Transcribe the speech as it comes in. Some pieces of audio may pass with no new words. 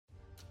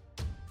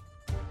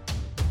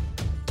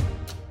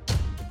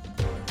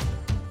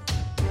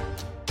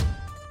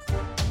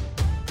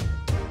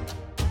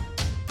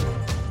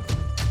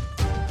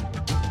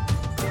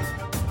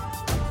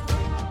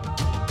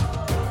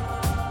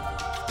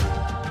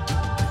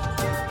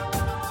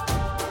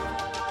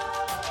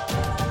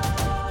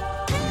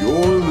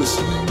You're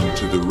listening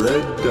to the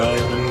Red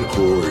Diamond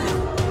Courier,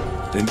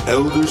 an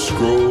Elder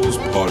Scrolls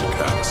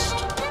podcast.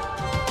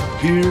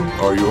 Here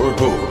are your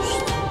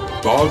hosts,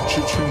 Bob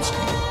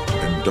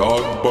Chichinski and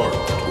Dog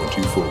Bark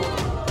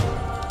 24.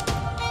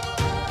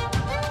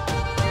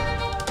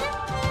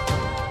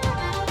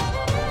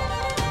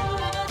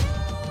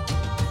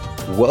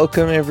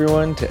 Welcome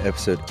everyone to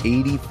episode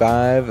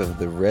 85 of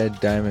the Red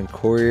Diamond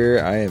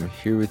Courier. I am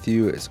here with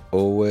you as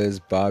always,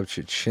 Bob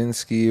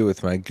Chichinski,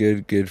 with my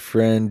good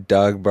friend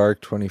Dog Bark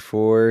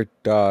 24.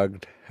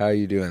 Dog, how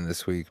you doing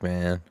this week,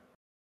 man?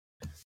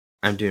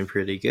 I'm doing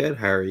pretty good.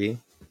 How are you?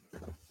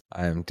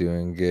 I'm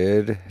doing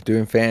good.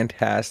 Doing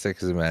fantastic,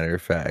 as a matter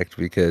of fact,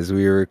 because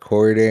we are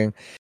recording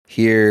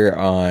here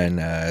on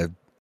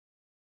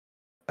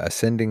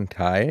Ascending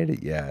Tide.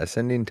 Yeah,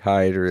 Ascending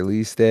Tide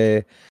release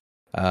day.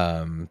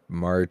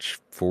 March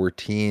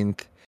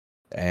 14th,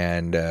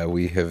 and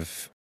we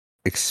have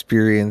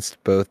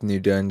experienced both new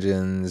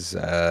dungeons.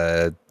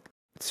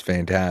 It's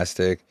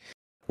fantastic.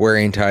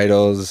 Wearing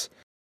titles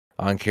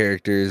on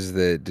characters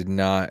that did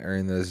not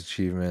earn those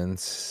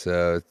achievements.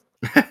 So,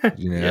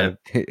 Yeah.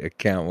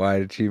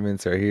 account-wide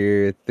achievements are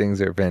here. Things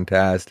are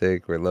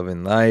fantastic. We're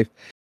loving life.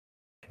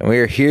 And we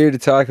are here to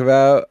talk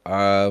about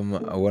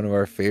one of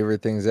our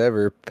favorite things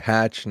ever,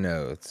 patch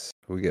notes.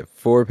 We get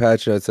 4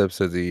 patch notes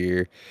episodes a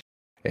year.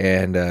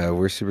 And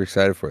we're super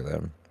excited for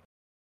them.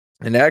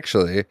 And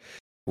actually,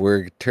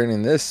 we're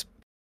turning this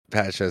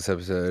patch notes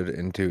episode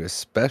into a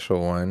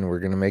special one.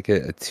 We're going to make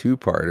it a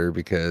 2-parter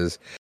because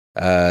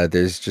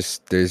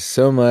there's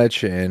so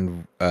much,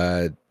 and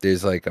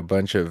there's like a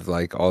bunch of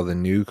like all the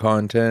new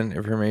content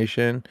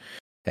information.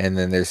 And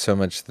then there's so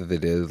much that they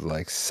did,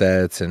 like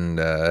sets and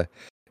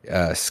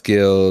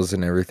skills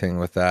and everything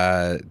with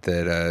that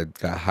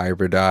got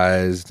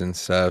hybridized and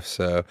stuff.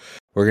 So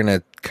we're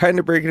gonna kind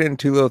of break it into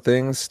 2 little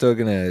things. Still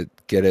gonna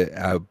get it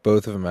out,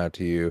 both of them out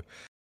to you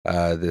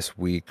this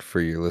week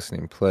for your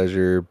listening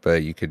pleasure,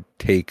 but you could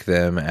take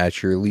them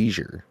at your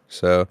leisure.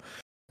 So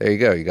there you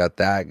go. You got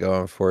that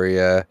going for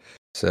you.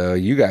 So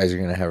you guys are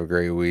gonna have a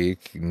great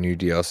week. New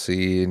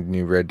DLC,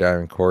 new Red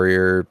Diamond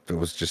Courier. It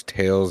was just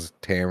Tamriel's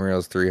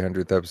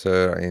 300th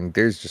episode. I mean,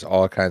 there's just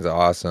all kinds of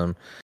awesome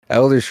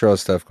Elder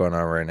Scrolls stuff going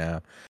on right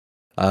now.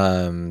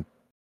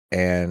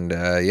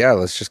 Yeah,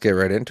 let's just get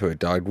right into it,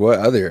 Dog. What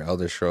other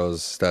Elder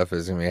Scrolls stuff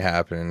is gonna be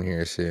happening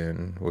here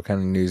soon? What kind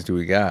of news do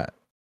we got?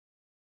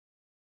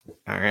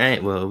 All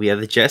right. Well, we have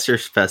the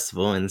Jesters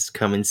Festival, and it's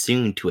coming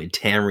soon to a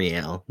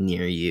Tamriel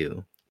near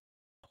you.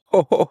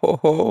 Ho ho ho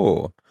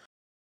ho!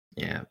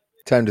 Yeah.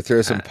 Time to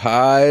throw some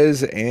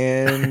pies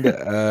and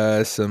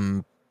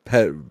some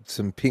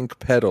pink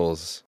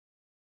petals.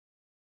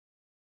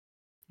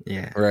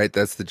 Yeah. Right,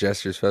 that's the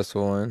Jesters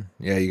Festival one.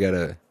 Yeah, you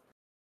gotta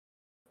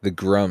the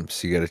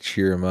grumps. You gotta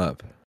cheer them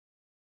up.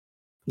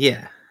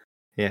 Yeah.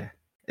 Yeah.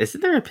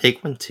 Isn't there a pig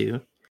one too?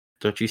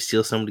 Don't you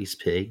steal somebody's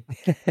pig?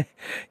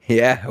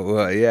 Yeah.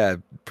 Well, yeah,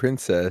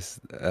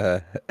 Princess.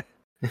 You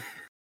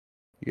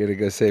gotta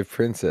go save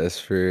Princess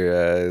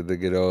for the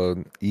good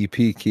old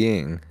EP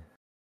King.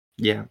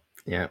 Yeah.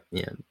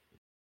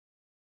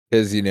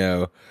 Because,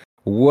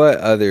 what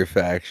other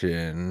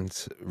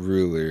faction's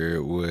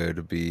ruler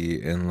would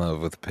be in love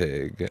with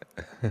Pig?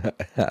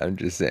 I'm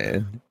just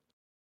saying.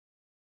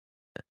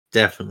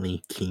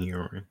 Definitely King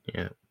Yorn.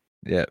 Yeah.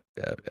 Yep.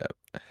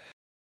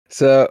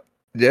 So,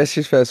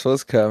 Jester's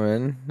Festival's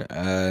coming.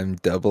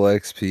 Double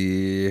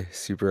XP,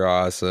 super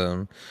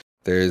awesome.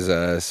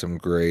 There's some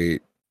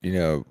great,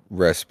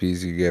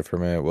 recipes you get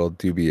from it. Well,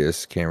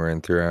 dubious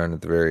Cameron Throne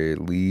at the very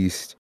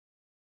least.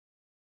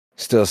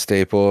 Still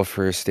staple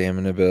for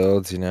stamina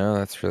builds,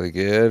 that's really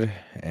good.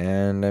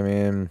 And I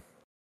mean,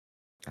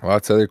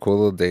 lots of other cool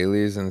little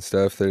dailies and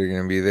stuff that are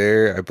going to be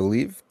there. I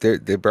believe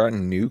they brought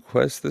in new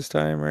quests this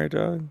time, right,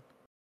 Dog?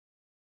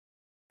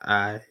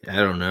 I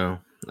don't know.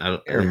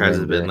 There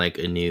hasn't been like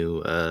a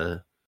new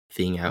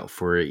thing out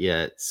for it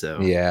yet.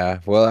 So yeah,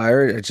 well,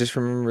 I just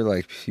remember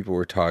like people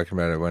were talking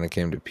about it when it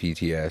came to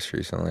PTS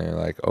recently.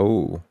 Like,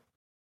 oh,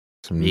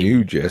 some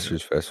new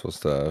Jesters Festival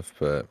stuff.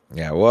 But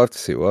yeah, we'll have to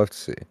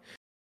see.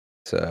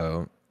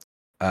 So,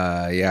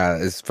 yeah,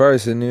 as far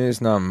as the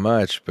news, not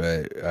much,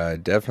 but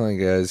definitely,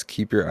 guys,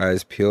 keep your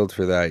eyes peeled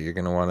for that. You're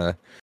going to want to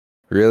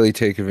really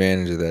take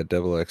advantage of that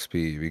double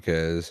XP,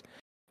 because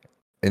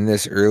in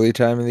this early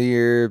time of the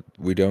year,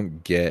 we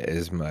don't get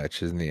as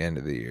much as in the end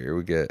of the year.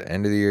 We get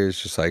end of the year,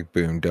 it's just like,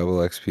 boom, double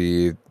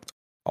XP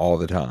all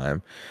the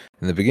time.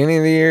 In the beginning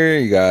of the year,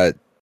 you got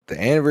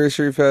the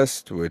Anniversary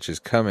Fest, which is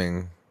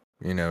coming,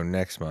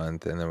 next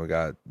month, and then we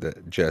got the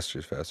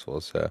Jesters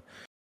Festival, so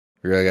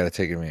we really got to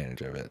take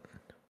advantage of it.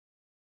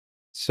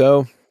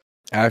 So,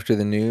 after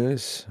the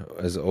news,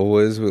 as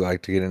always, we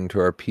like to get into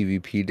our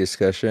PvP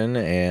discussion.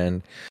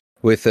 And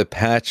with the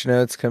patch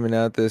notes coming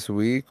out this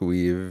week,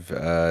 we've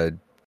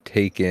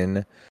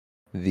taken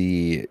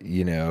the,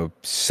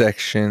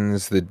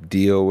 sections that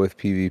deal with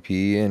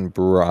PvP and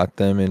brought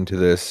them into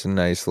this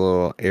nice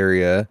little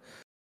area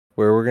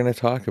where we're going to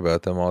talk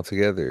about them all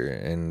together.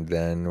 And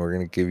then we're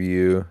going to give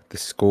you the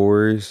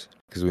scores,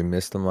 because we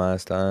missed them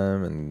last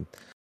time, and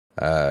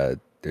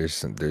there's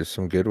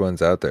some good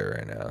ones out there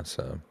right now.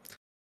 So,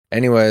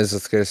 anyways,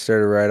 let's get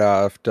started right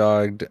off.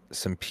 Dogged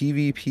some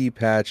PvP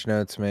patch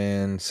notes,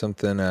 man.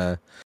 Something I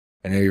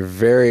know you're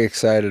very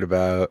excited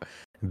about.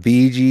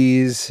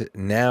 BGs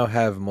now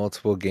have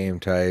multiple game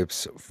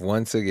types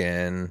once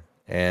again,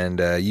 and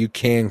you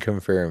can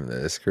confirm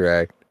this,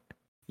 correct?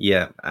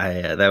 Yeah,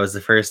 I that was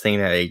the first thing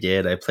that I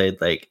did. I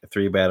played like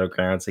 3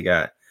 battlegrounds. I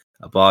got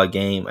a ball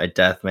game, a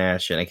death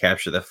match, and a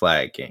capture the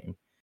flag game.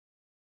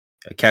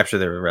 Capture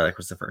the relic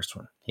was the first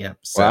one. Yeah.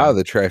 So, wow,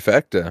 the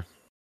trifecta.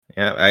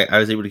 Yeah, I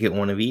was able to get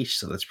one of each,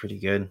 so that's pretty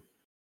good.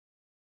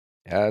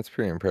 Yeah, that's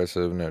pretty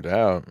impressive, no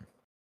doubt.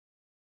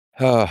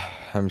 Oh,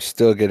 I'm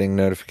still getting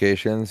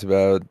notifications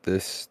about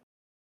this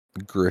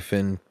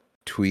Griffin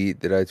tweet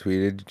that I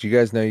tweeted. Did you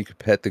guys know you could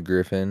pet the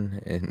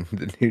Griffin in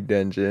the new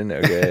dungeon?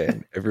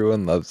 Okay,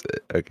 everyone loves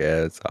it. Okay,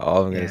 that's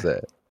all I'm gonna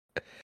say.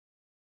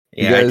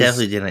 Yeah, I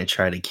definitely didn't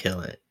try to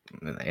kill it.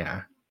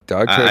 Yeah,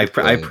 dog I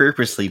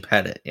purposely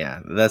pet it.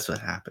 Yeah, that's what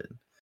happened.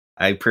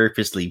 I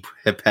purposely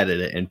petted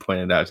it and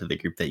pointed out to the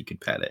group that you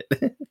could pet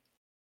it.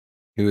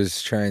 He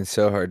was trying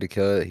so hard to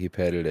kill it, he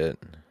petted it.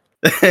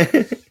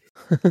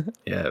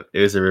 Yeah, it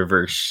was a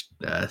reverse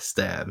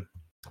stab.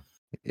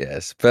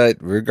 Yes, but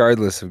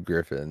regardless of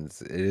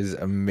Griffins, it is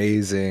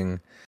amazing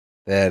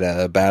that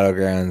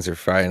Battlegrounds are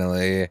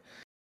finally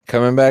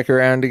coming back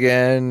around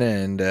again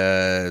and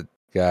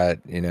got,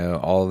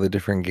 all the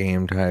different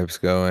game types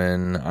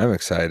going. I'm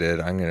excited.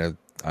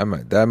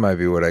 That might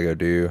be what I go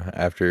do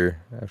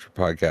after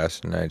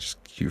podcasting. I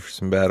just queue for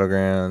some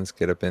Battlegrounds,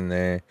 get up in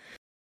there,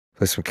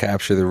 play some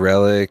Capture the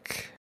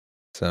Relic,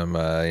 some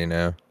I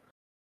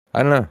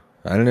don't know.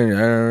 I don't even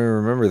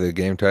remember the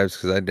game types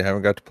because I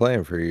haven't got to play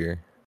them for a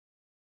year.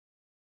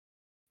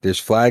 There's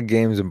flag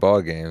games and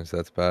ball games.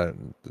 That's about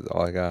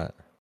all I got.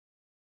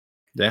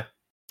 Yeah,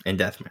 and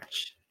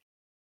deathmatch.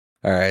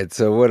 All right,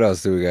 so what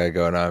else do we got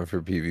going on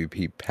for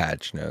PvP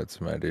patch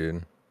notes, my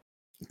dude?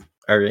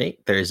 All right,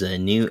 there's a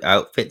new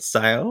outfit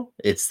style.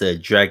 It's the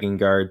Dragon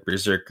Guard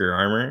Berserker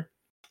armor.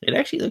 It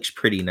actually looks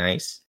pretty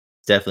nice.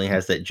 Definitely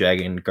has that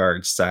Dragon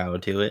Guard style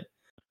to it.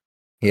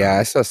 Yeah,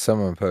 I saw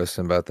someone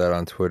posting about that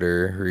on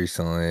Twitter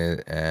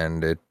recently,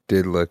 and it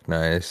did look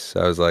nice.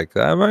 I was like,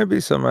 that might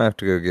be something I have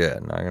to go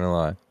get, not gonna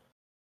lie.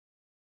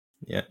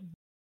 Yeah.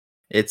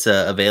 It's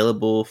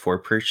available for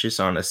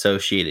purchase on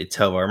associated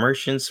Telvar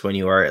merchants when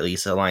you are at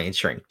least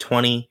Alliance rank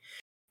 20.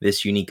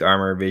 This unique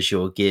armor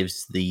visual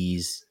gives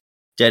these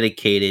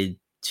dedicated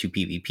to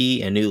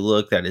PvP a new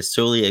look that is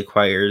solely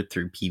acquired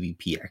through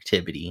PvP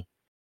activity.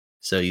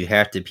 So you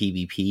have to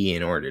PvP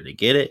in order to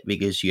get it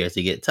because you have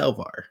to get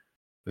Telvar,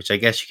 which I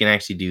guess you can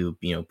actually do,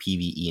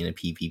 PvE in a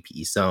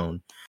PvP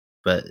zone,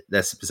 but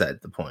that's beside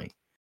the point.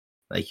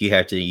 Like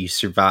you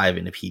survive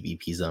in a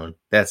PvP zone.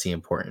 That's the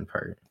important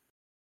part.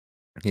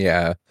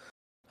 Yeah.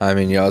 I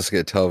mean, you also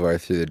get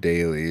Telvar through the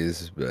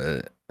dailies,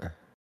 but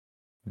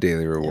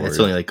daily reward. It's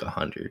only like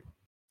 100.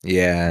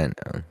 Yeah, I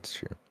know. It's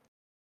true.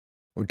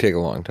 It would take a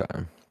long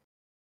time.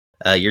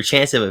 Your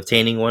chance of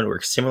obtaining one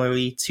works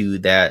similarly to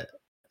that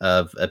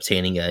of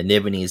obtaining a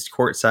Nibonese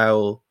court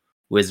style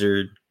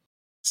wizard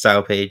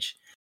style page.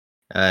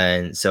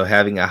 And so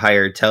having a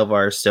higher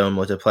Telvar stone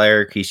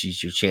multiplier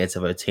increases your chance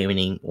of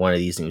obtaining one of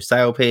these new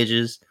style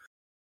pages.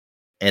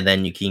 And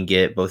then you can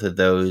get both of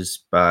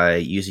those by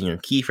using your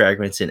key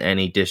fragments in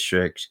any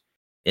district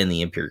in the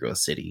Imperial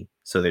City.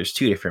 So there's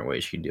 2 different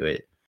ways you can do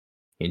it.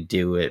 You can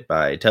do it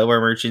by Telvar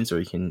merchants, or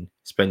you can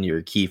spend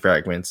your key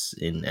fragments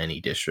in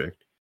any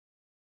district.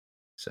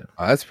 So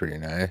that's pretty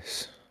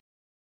nice.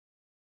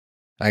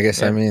 I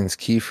guess that means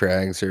key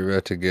frags are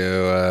about to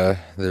go,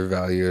 their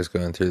value is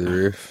going through the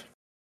roof.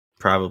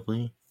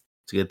 Probably.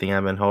 It's a good thing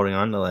I've been holding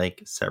on to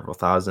like several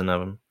thousand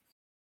of them.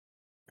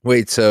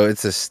 Wait, so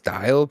it's a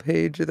style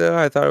page though?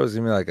 I thought it was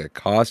gonna be like a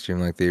costume,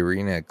 like the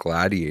Arena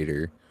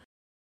Gladiator.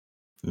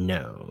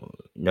 No,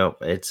 nope.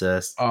 It's a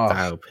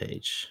style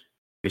page,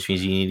 which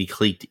means you need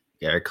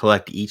to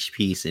collect each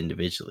piece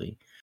individually.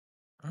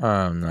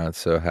 I'm not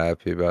so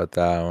happy about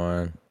that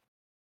one.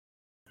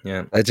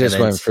 Yeah, that just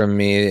went from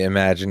me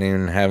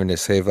imagining having to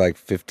save like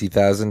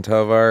 50,000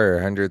 Telvar or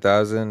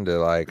 100,000 to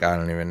like I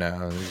don't even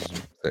know,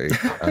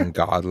 like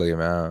ungodly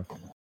amount.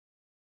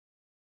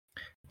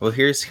 Well,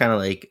 here's kind of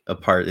like a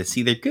part that's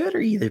either good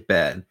or either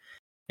bad.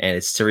 And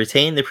it's to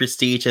retain the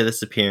prestige of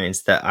this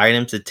appearance that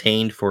items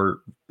attained for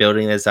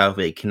building this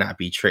outfit cannot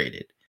be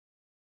traded.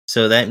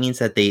 So that means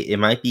that it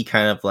might be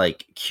kind of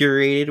like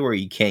curated where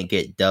you can't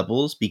get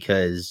doubles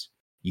because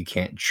you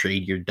can't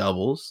trade your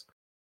doubles.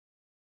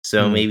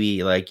 So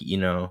maybe like, you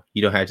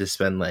don't have to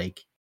spend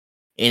like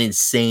an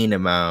insane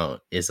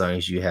amount as long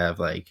as you have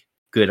like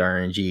good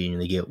RNG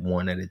and you get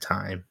one at a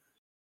time.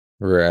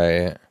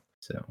 Right.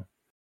 So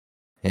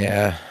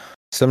yeah.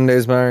 Some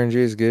days my RNG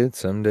is good,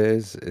 some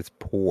days it's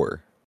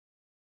poor.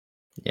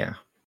 Yeah.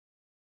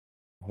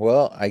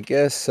 Well, I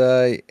guess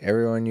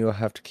everyone, you'll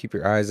have to keep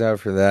your eyes out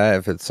for that.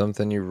 If it's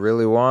something you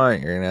really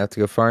want, you're going to have to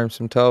go farm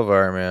some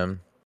Telvar, man.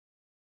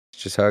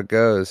 It's just how it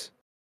goes.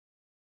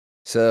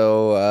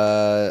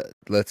 So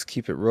let's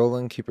keep it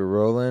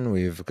rolling.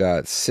 We've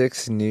got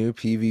 6 new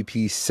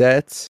PvP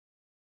sets,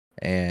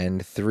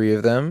 and 3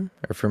 of them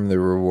are from the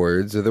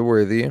Rewards of the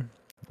Worthy,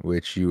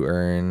 which you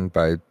earn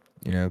by,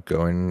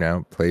 going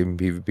out, playing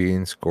PvP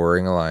and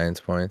scoring alliance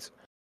points.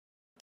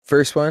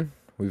 First one,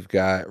 we've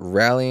got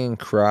Rallying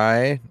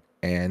Cry,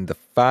 and the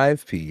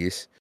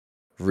 5-piece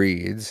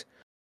reads,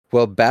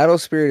 well, Battle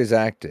Spirit is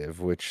active,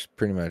 which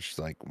pretty much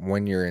like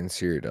when you're in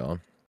Cyrodiil.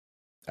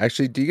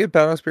 Actually, do you get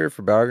Battle Spirit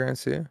for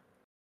Battlegrounds too?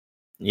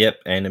 Yep,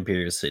 and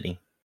Imperial City.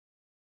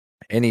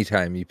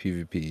 Anytime you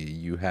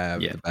PvP, you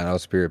have the Battle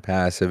Spirit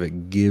passive.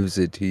 It gives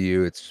it to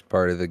you. It's just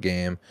part of the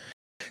game.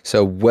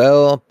 So,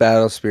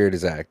 Battle Spirit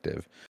is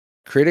active.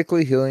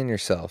 Critically healing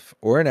yourself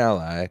or an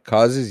ally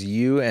causes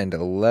you and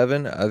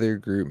 11 other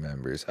group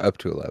members, up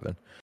to 11,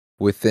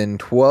 within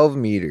 12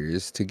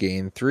 meters to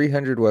gain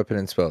 300 weapon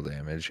and spell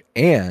damage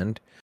and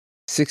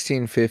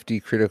 1650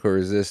 critical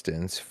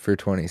resistance for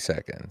 20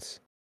 seconds.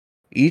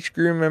 Each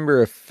group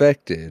member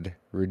affected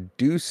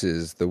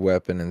reduces the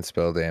weapon and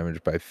spell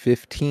damage by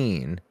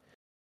 15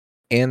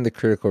 and the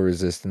critical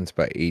resistance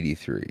by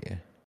 83.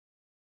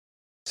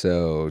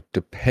 So,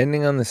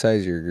 depending on the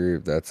size of your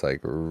group, that's like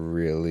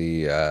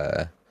really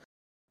a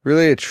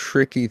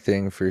tricky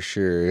thing for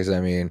sure. Is, I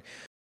mean,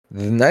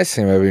 the nice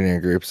thing about being in a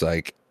group is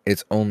like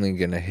it's only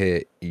gonna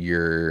hit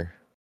your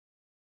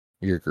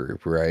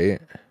group,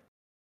 right?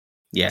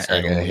 Yeah, it's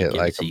not gonna hit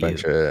like a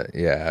bunch of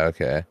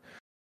okay.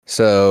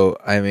 So,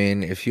 I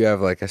mean, if you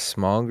have like a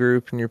small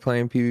group and you're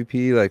playing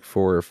PvP, like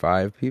 4 or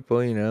 5 people,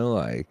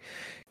 like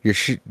you're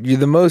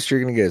the most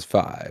you're gonna get is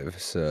 5.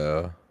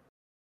 So,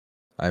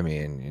 I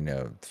mean,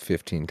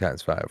 15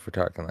 times 5, we're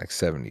talking like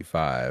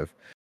 75.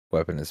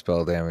 Weapon and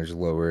spell damage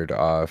lowered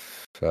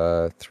off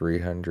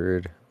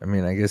 300. I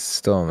mean, I guess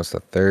still almost a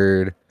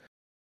third,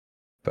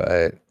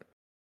 but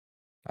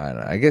I don't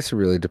know. I guess it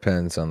really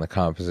depends on the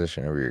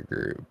composition of your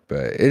group,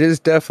 but it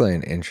is definitely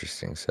an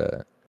interesting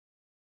set.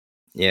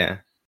 Yeah.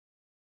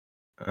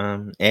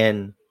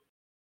 And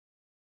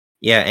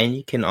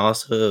you can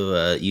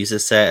also use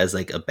this set as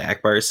like a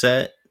back bar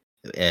set,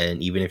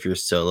 and even if you're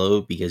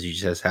solo, because you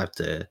just have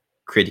to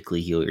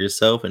critically heal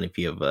yourself, and if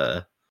you have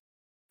a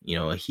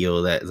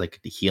heal that is like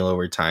the heal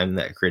over time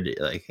that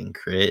can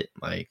crit,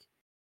 like,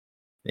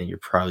 then you'll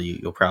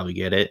probably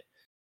get it.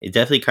 It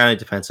definitely kind of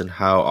depends on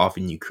how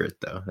often you crit,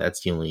 though.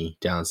 That's the only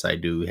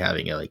downside to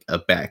having a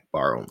back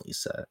bar only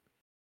set.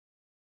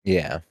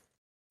 Yeah,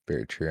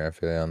 very true. I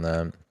feel on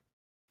that.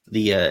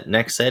 The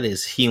next set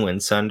is Hewen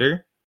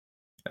Sunder.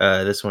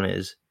 This one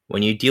is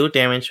when you deal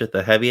damage with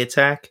a heavy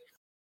attack,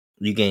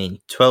 you gain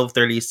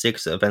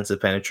 1236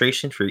 offensive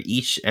penetration for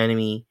each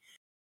enemy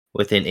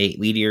within 8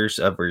 meters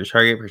of your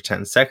target for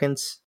 10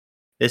 seconds.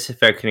 This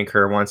effect can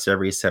occur once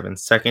every 7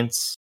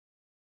 seconds.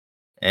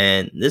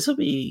 And this will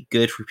be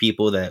good for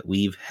people that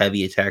weave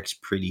heavy attacks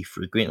pretty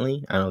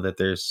frequently. I know that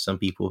there's some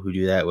people who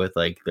do that with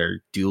like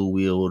their dual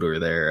wield or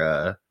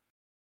their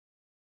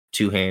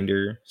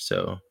two-hander.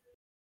 So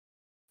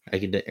I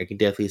can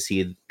definitely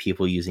see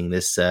people using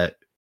this set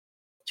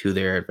to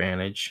their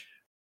advantage.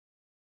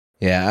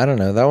 Yeah, I don't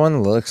know. That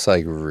one looks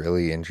like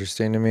really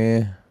interesting to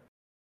me,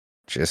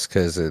 just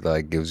because it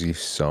like gives you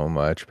so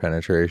much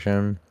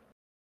penetration,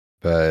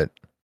 and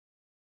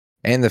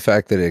the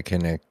fact that it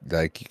can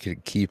like you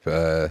could keep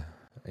a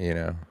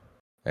 100%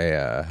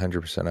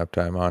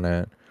 uptime on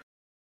it,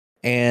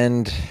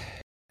 and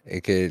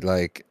it could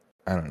like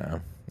I don't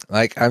know,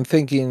 like I'm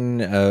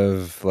thinking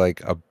of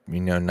like a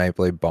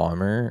Nightblade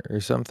Bomber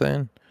or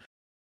something,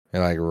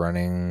 like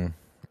running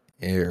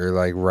or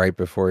like right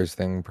before his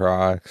thing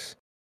procs.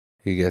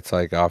 He gets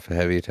like off a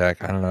heavy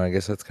attack. I don't know. I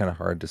guess that's kind of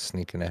hard to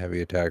sneak in a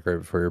heavy attack right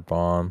before your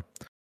bomb.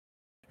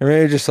 Or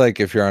maybe just like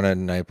if you're on a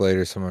Nightblade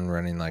or someone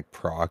running like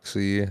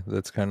proxy,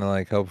 that's kind of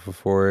like helpful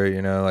for it.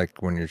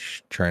 Like when you're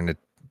trying to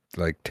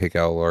like take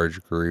out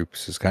large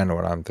groups is kind of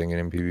what I'm thinking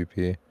in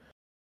PvP.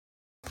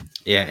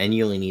 Yeah, and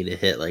you only need to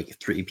hit like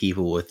 3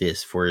 people with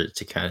this for it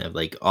to kind of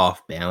like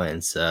off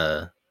balance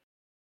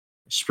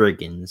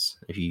Spriggans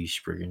if you use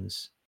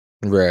Spriggans.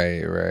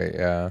 Right,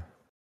 yeah.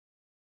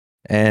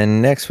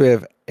 And next we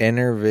have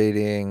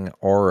Enervating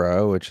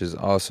Aura, which is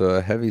also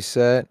a heavy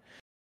set.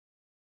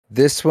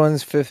 This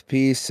one's 5th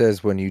piece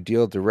says when you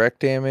deal direct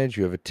damage,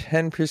 you have a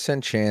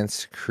 10%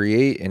 chance to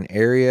create an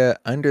area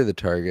under the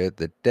target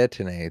that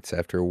detonates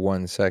after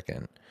 1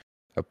 second.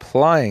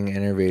 Applying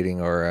Enervating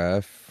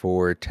Aura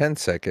for 10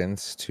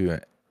 seconds to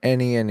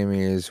any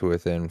enemies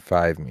within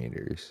 5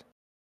 meters.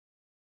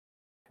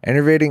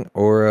 Enervating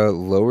Aura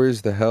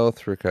lowers the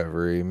health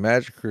recovery,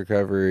 magic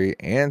recovery,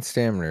 and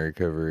stamina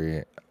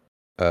recovery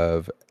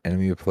of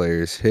enemy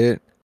players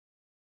hit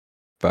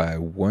by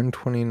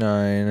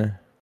 129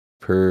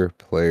 per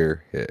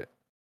player hit.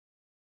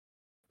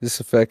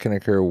 This effect can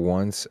occur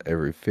once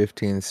every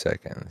 15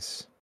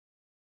 seconds.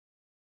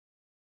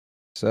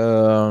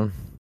 So,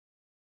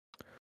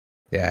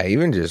 yeah,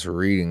 even just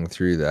reading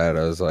through that,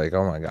 I was like,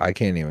 oh my god, I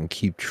can't even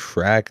keep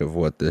track of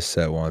what this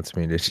set wants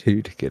me to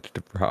do to get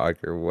to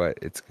proc or what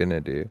it's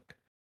gonna do.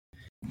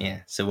 Yeah,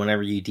 so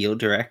whenever you deal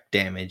direct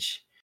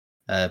damage,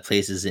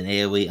 places an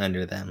AoE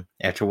under them.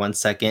 After 1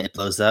 second, it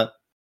blows up,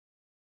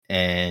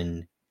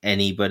 and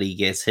anybody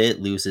gets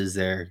hit loses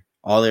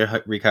all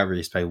their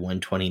recoveries by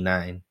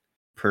 129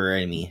 per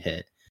enemy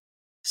hit.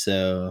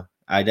 So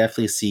I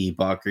definitely see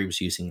bot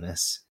groups using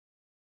this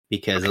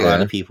because a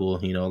lot of people,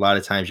 a lot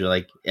of times you're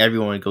like,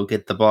 everyone go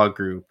get the bot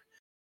group,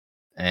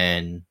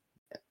 and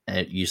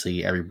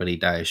usually everybody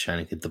dies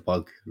trying to get the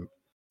bot group.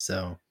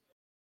 So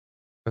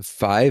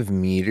 5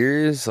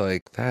 meters,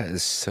 like that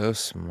is so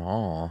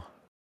small.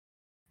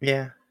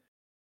 Yeah,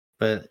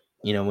 but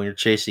when you're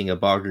chasing a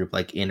ball group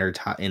like in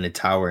a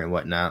tower and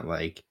whatnot,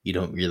 like you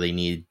don't really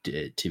need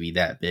it to be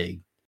that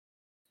big,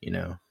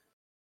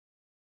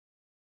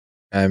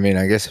 I mean,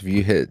 I guess if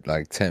you hit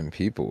like 10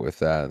 people with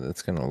that,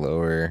 that's gonna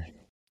lower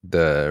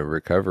the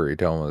recovery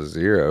to almost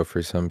 0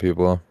 for some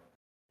people.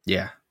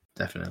 Yeah,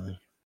 definitely.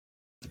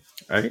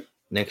 All right.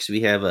 Next, we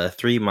have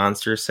 3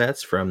 monster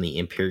sets from the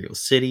Imperial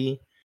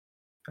City.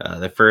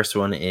 The first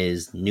one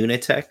is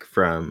Nunatek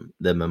from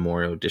the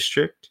Memorial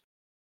District.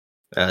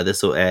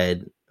 This will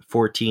add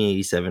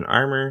 1487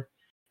 armor,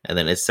 and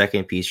then its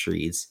second piece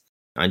reads,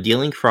 on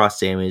dealing frost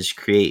damage,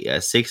 create a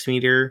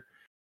 6-meter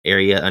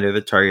area under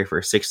the target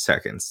for 6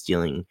 seconds,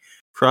 dealing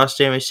frost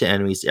damage to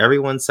enemies every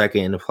 1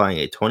 second and applying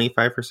a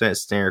 25%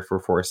 snare for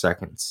 4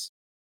 seconds.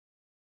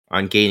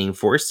 On gaining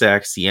 4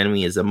 stacks, the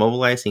enemy is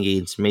immobilized and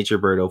gains Major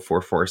Birdo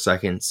for 4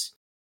 seconds,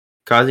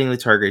 causing the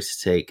target to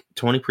take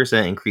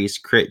 20%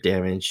 increased crit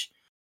damage.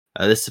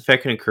 This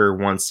effect can occur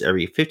once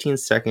every 15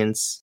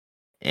 seconds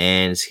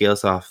and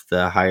scales off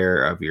the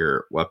higher of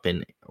your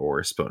weapon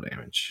or spell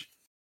damage.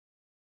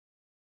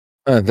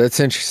 That's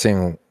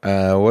interesting.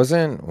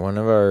 Wasn't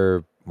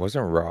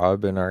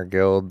Rob in our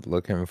guild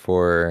looking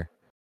for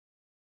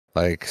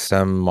like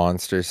some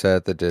monster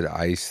set that did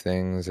ice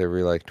things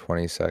every like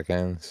 20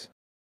 seconds?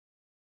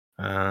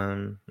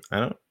 I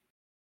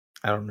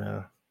don't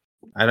know.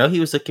 I know he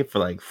was looking for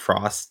like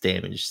frost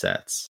damage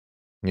sets.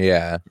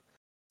 Yeah.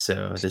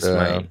 So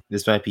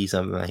this might be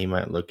something that he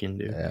might look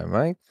into. Yeah,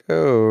 might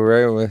go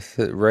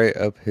right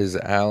up his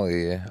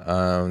alley.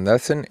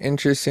 That's an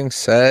interesting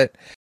set.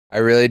 I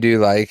really do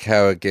like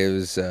how it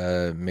gives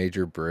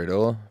Major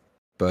Brittle,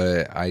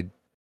 but I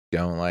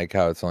don't like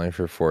how it's only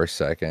for 4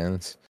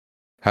 seconds.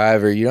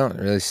 However, you don't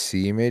really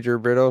see Major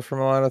Brittle from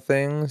a lot of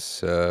things,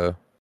 so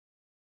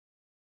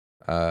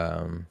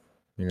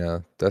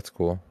that's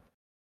cool.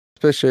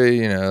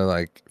 Especially,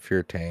 like if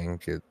you're a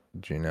tank, it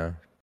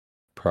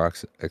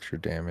procs extra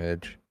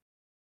damage.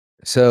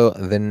 So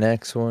the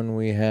next one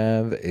we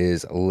have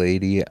is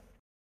Lady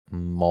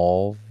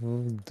Malidga.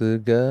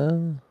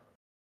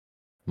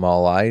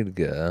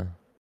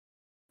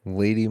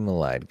 Lady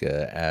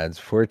Malidga adds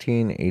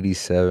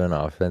 1487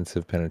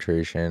 offensive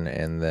penetration,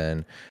 and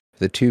then for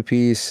the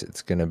 2-piece,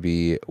 it's going to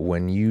be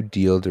when you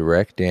deal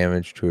direct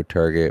damage to a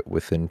target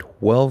within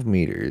 12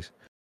 meters,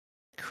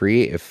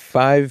 create a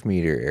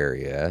 5-meter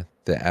area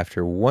that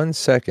after 1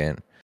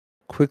 second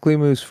quickly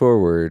moves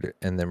forward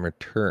and then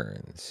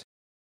returns,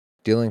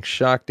 dealing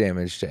shock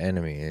damage to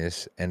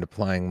enemies and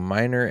applying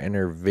minor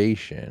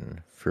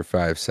enervation for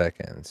 5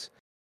 seconds,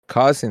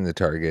 causing the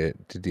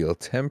target to deal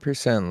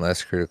 10%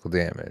 less critical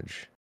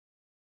damage.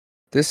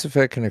 This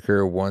effect can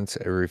occur once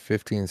every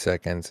 15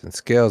 seconds and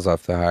scales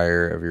off the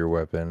higher of your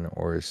weapon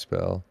or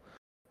spell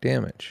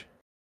damage.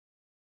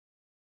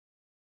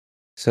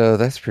 So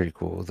that's pretty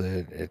cool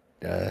that it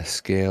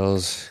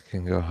scales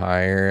can go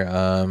higher.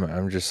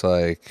 I'm just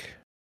like,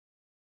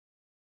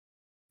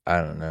 I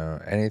don't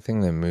know,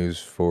 anything that moves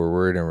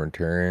forward and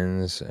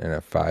returns in a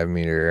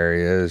 5-meter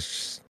area is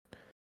just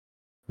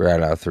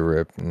right out the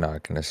rip.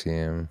 Not gonna see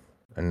him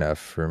enough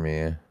for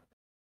me.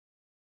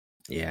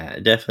 Yeah,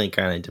 it definitely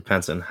kind of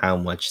depends on how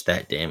much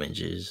that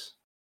damage is,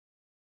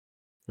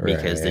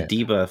 because the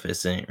debuff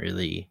isn't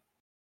really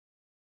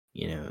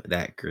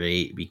that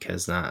great,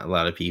 because not a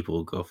lot of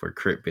people go for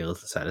crit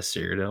builds inside of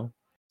Cyrodiil.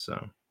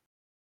 So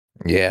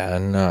yeah,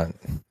 not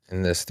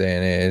in this day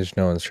and age.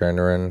 No one's trying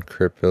to run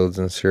crit builds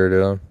in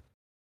Cyrodiil.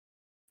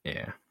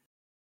 Yeah.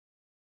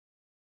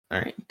 All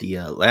right. The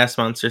last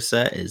monster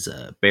set is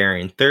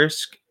Baron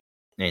Thirsk,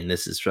 and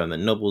this is from the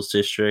Nobles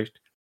District.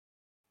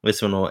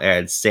 This one will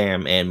add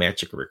Stam and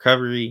Magic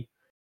Recovery,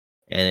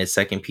 and its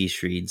second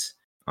piece reads,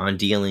 on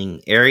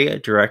dealing area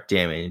direct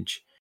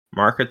damage,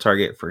 mark a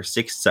target for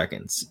 6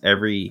 seconds.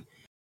 Every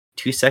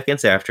 2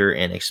 seconds after,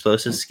 an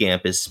explosive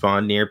scamp is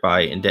spawned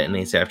nearby and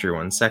detonates after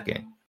 1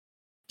 second,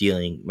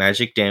 dealing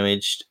magic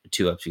damage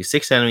to up to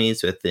 6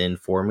 enemies within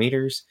 4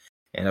 meters,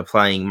 and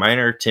applying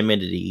minor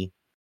timidity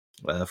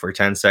for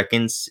 10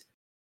 seconds,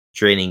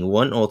 draining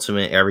 1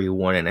 ultimate every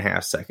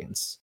 1.5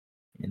 seconds.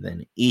 And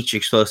then each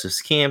explosive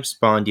scamp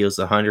spawn deals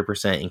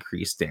 100%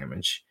 increased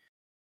damage.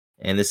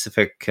 And this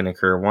effect can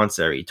occur once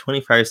every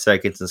 25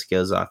 seconds and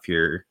scales off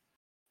your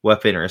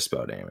weapon or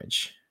spell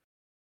damage.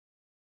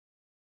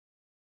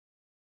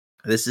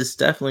 This is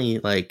definitely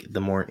like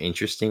the more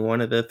interesting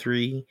one of the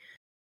 3.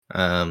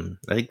 I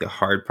think the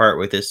hard part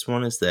with this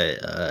one is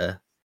that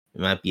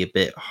it might be a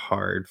bit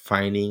hard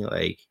finding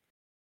like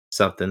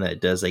something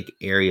that does like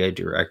area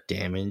direct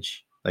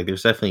damage. Like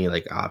there's definitely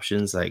like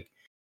options, like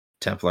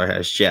Templar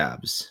has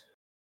jabs,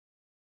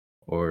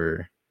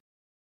 or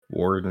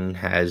Warden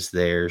has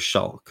their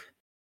shulk,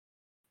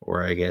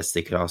 or I guess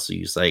they could also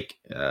use like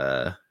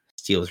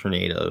Steel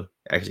Tornado,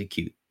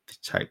 Execute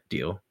type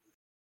deal.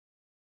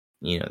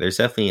 There's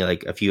definitely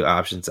like a few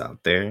options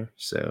out there,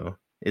 so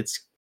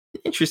it's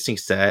an interesting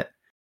set.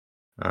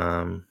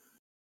 The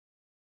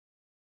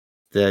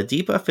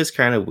debuff is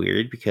kind of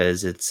weird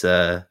because it's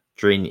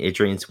it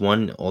drains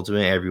one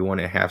ultimate every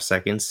 1.5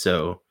 seconds,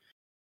 so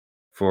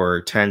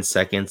for 10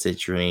 seconds it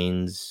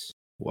drains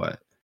what,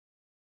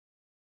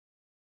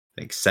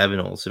 like 7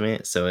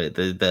 ultimate. So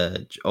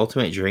the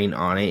ultimate drain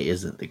on it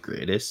isn't the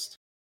greatest,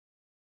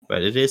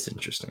 but it is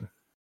interesting.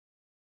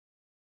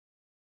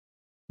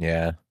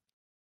 Yeah,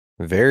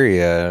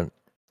 very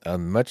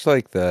much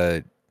like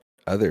the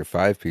other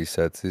 5-piece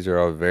sets. These are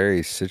all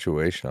very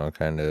situational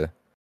kind of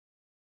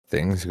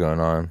things going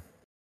on.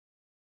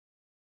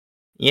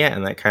 Yeah,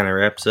 and that kind of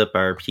wraps up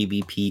our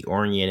PvP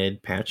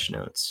oriented patch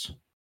notes.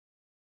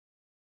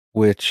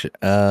 Which we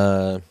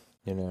know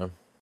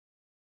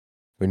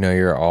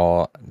you're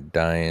all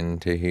dying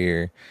to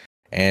hear.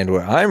 And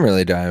what I'm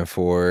really dying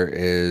for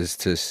is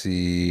to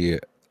see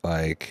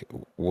like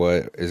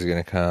what is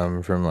going to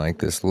come from like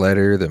this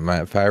letter that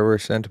Matt Fiber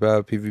sent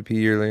about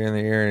PvP earlier in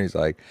the year. And he's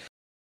like,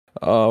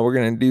 oh, we're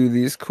going to do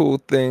these cool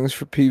things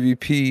for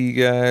PvP,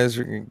 guys.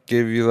 We're going to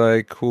give you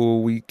like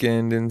cool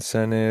weekend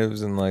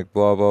incentives and like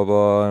blah, blah,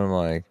 blah. And I'm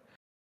like,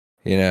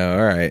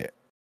 all right,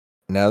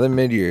 now the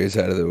mid-year is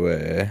out of the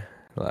way.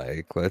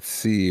 Like, let's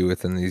see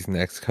within these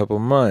next couple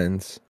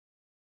months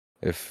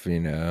if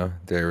they're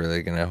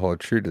really gonna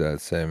hold true to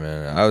that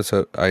statement. I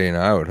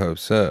would hope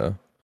so.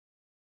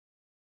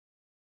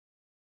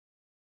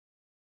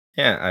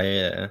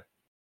 Yeah,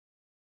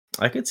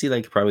 I could see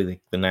like probably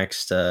like the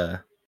next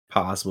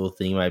possible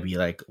thing might be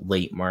like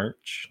late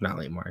March. Not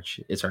late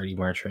March, it's already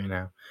March right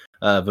now.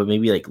 But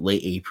maybe like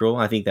late April.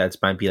 I think that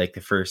might be like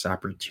the first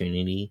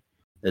opportunity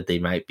that they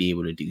might be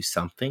able to do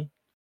something.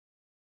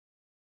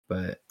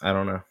 But I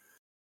don't know.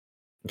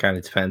 It kind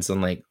of depends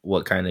on like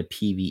what kind of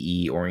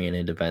PvE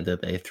oriented event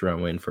that they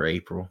throw in for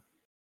April.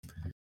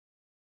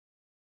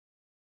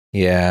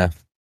 Yeah,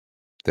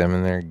 them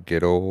and their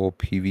good old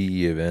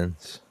PvE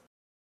events.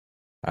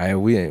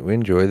 We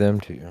enjoy them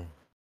too.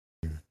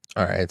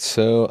 All right,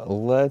 so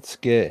let's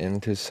get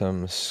into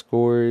some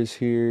scores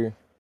here.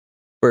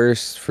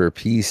 First, for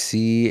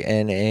PC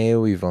NA,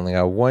 we've only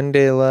got 1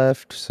 day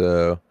left,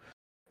 so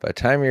by the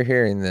time you're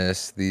hearing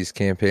this, these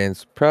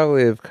campaigns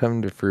probably have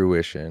come to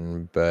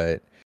fruition.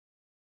 But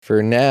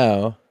for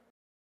now,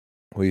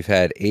 we've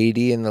had AD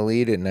in the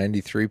lead at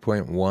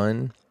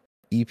 93.1,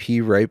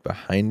 EP right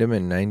behind him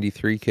at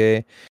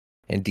 93k,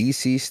 and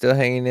DC still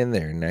hanging in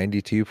there,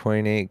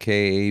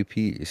 92.8k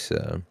AP.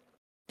 So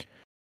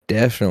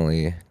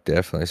definitely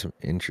some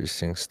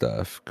interesting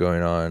stuff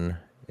going on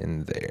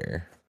in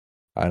there.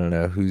 I don't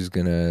know who's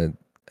gonna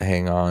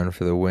hang on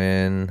for the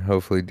win.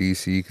 Hopefully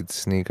DC could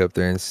sneak up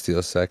there and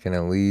steal second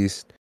at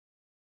least.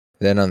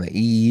 Then on the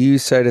EU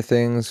side of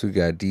things, we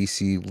got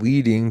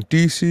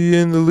DC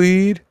in the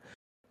lead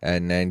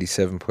at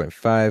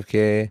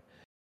 97.5k.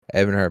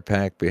 Ebonheart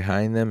Pack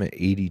behind them at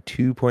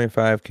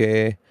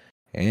 82.5k.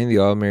 And the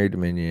All-Merry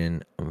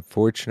Dominion,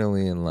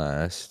 unfortunately in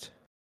last,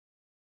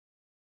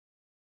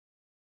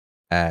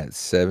 at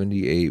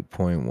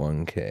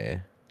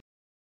 78.1k.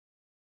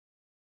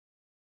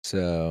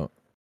 So,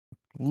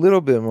 a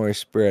little bit more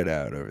spread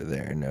out over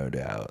there, no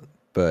doubt.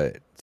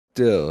 But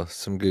still,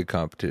 some good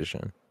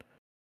competition.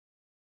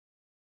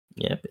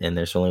 Yep, and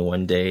there's only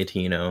 1 day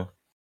to,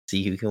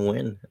 see who can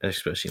win,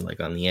 especially like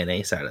on the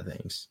NA side of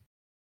things.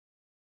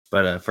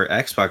 But for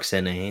Xbox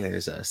NA,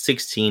 there's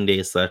 16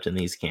 days left in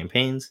these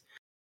campaigns,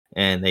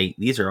 and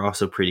these are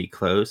also pretty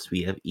close.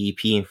 We have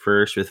EP in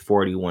first with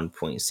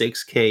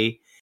 41.6k,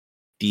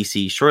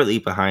 DC shortly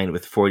behind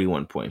with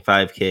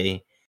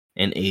 41.5k,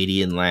 and AD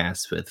in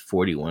last with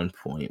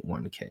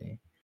 41.1k.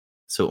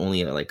 So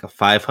only like a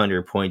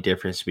 500 point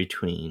difference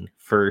between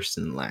first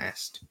and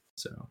last.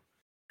 So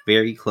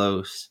very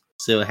close.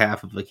 Still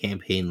half of a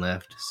campaign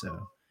left,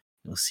 so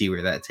we'll see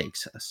where that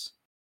takes us.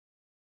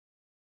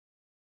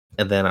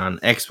 And then on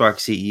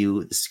Xbox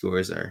EU, the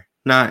scores are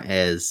not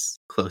as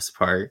close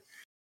apart.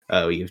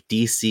 We have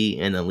DC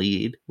in the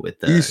lead with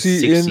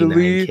DC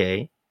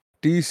 69k.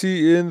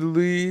 DC in the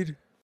lead.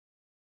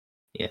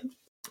 Yeah.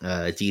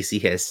 DC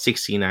has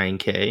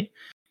 69k.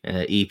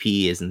 EP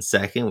is in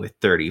second with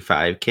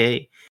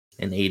 35k.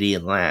 And AD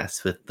in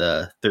last with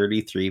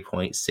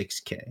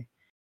 33.6k.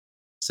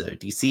 So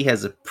DC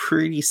has a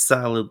pretty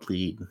solid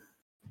lead.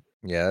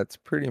 Yeah, that's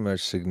pretty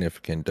much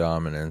significant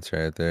dominance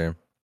right there.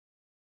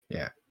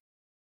 Yeah.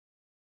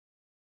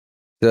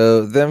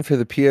 So then for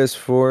the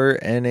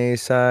PS4 NA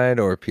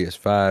side, or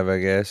PS5, I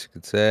guess you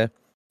could say,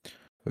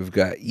 we've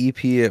got EP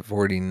at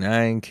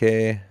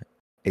 49k,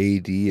 AD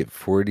at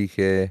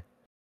 40k,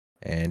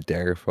 and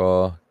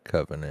Daggerfall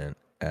Covenant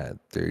at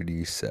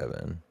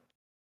 37.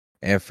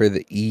 And for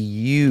the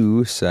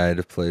EU side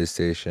of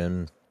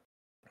PlayStation,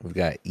 we've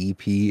got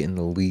EP in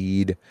the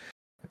lead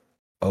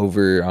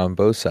over on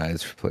both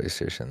sides for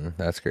PlayStation.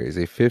 That's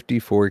crazy.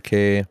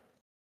 54K.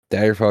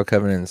 Daggerfall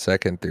coming in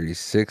second,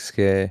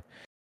 36K.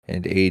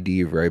 And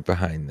AD right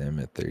behind them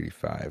at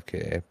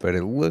 35K. But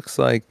it looks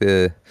like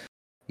the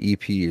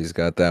EP has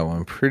got that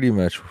one pretty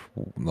much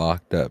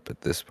locked up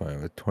at this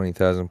point with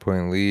 20,000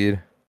 point lead.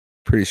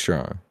 Pretty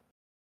strong.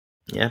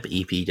 Yep,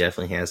 EP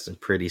definitely has some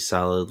pretty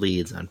solid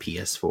leads on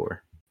PS4,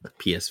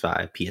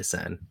 PS5,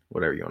 PSN,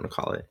 whatever you want to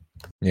call it.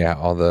 Yeah,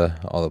 all the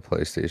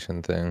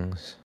PlayStation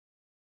things.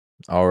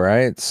 All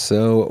right,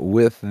 so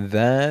with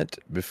that,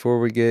 before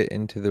we get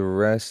into the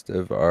rest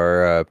of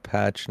our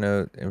patch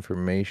note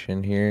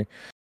information here,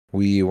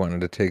 we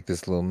wanted to take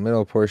this little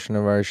middle portion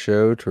of our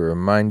show to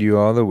remind you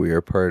all that we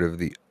are part of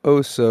the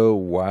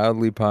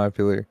wildly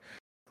popular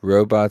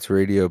Robots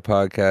Radio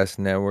Podcast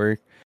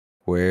Network,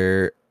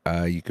 where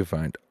you can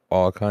find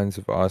all kinds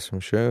of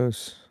awesome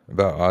shows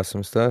about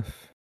awesome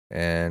stuff,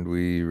 and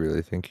we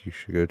really think you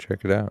should go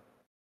check it out.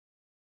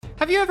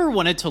 Have you ever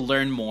wanted to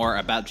learn more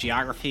about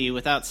geography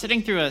without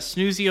sitting through a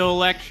snoozio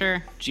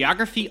lecture?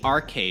 Geography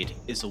Arcade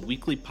is a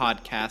weekly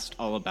podcast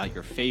all about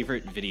your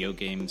favorite video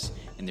games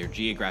and their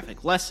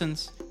geographic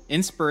lessons,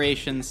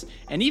 inspirations,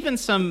 and even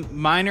some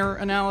minor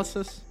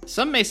analysis.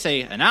 Some may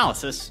say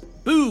analysis,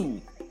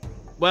 boo!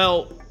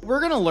 Well,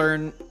 we're gonna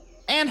learn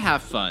and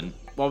have fun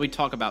while we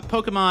talk about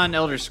Pokemon,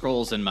 Elder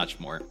Scrolls, and much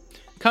more.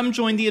 Come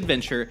join the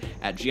adventure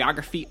at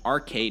Geography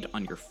Arcade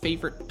on your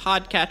favorite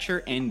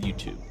podcatcher and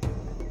YouTube.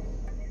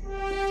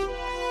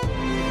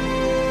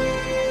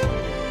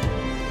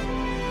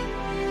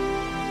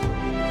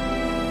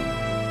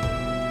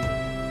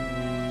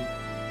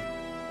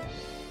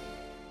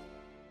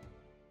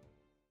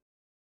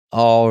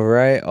 All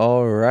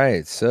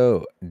right.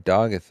 So,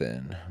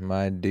 Dogathan,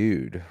 my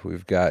dude,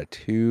 we've got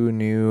 2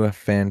 new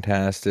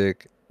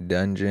fantastic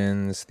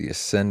dungeons. The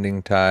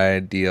Ascending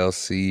Tide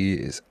DLC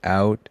is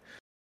out.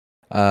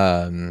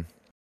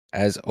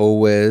 As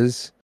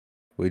always,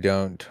 we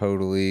don't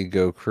totally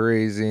go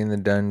crazy in the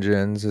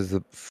dungeons as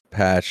the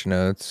patch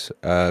notes,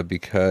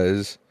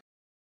 because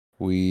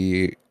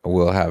we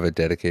will have a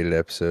dedicated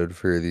episode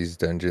for these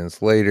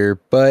dungeons later,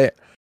 but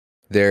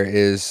there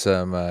is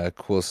some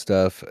cool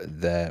stuff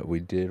that we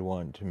did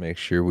want to make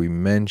sure we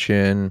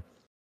mention,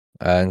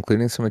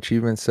 including some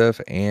achievement stuff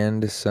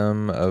and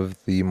some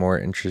of the more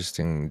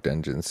interesting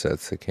dungeon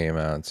sets that came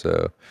out.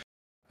 So,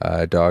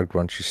 Dog,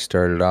 why don't you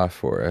start it off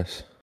for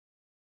us?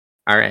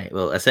 All right.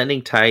 Well,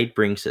 Ascending Tide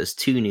brings us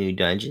 2 new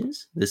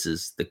dungeons. This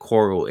is the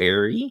Coral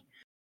Eyrie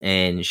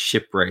and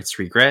Shipwright's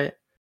Regret.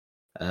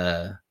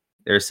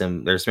 There's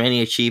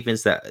many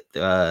achievements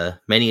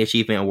many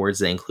achievement awards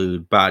that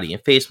include body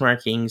and face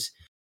markings,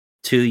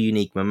 2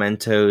 unique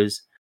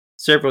mementos,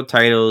 several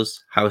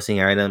titles,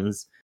 housing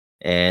items,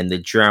 and the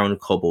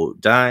Drowned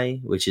Cobalt dye,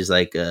 which is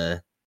like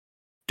a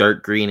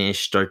dark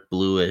greenish, dark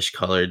bluish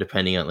color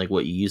depending on like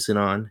what you use it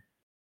on.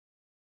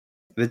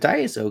 The dye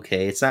is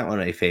okay. It's not one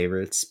of my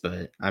favorites,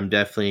 but I'm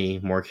definitely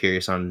more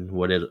curious on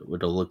what it'll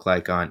look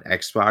like on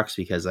Xbox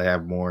because I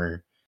have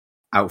more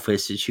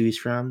outfits to choose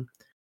from.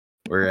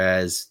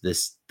 Whereas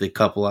the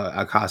couple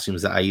of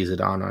costumes that I use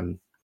it on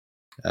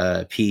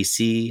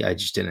PC, I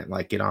just didn't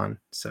like it on.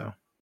 So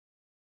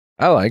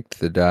I liked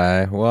the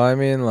dye. Well, I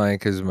mean,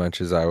 like as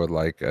much as I would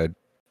like a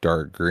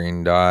dark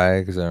green dye,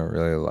 because I don't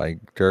really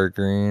like dark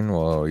green,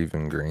 well,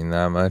 even green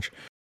that much.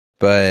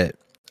 But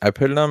I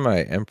put it on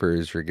my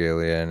Emperor's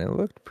Regalia, and it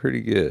looked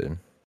pretty good.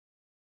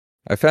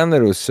 I found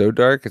that it was so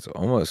dark, it's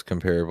almost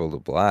comparable to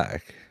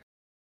black.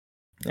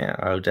 Yeah,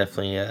 I'll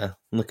definitely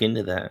look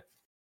into that.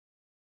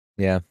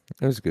 Yeah,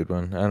 it was a good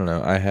one. I don't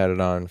know. I had it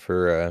on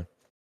for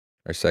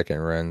our second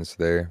runs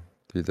there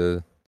through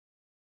the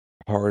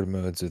hard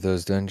modes of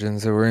those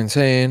dungeons that were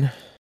insane.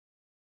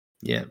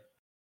 Yeah,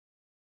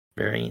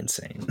 very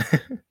insane.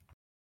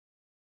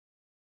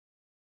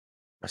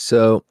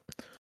 So,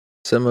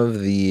 some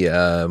of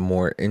the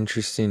more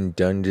interesting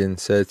dungeon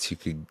sets you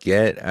could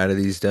get out of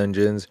these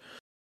dungeons.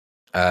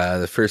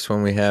 The first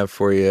one we have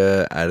for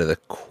you out of the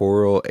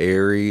Coral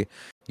Eyrie,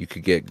 you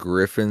could get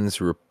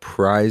Griffin's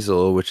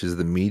Reprisal, which is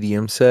the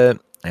medium set,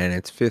 and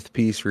its 5th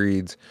piece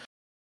reads,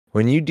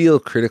 when you deal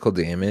critical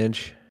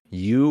damage,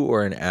 you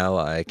or an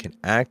ally can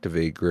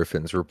activate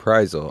Griffin's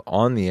Reprisal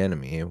on the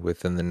enemy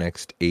within the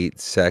next 8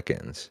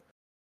 seconds,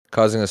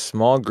 causing a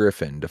small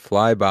griffin to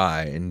fly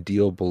by and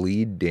deal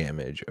bleed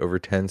damage over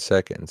 10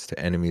 seconds to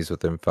enemies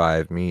within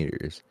 5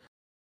 meters.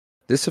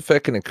 This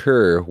effect can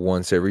occur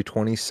once every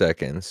 20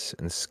 seconds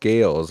and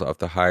scales off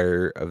the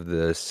higher of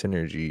the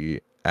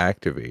synergy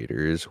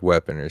activator's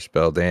weapon or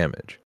spell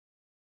damage.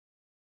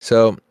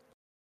 So,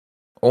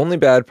 only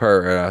bad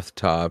part right off the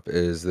top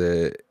is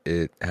that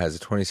it has a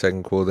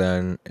 20-second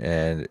cooldown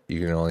and you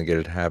can only get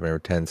it to happen every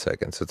 10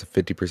 seconds, so it's a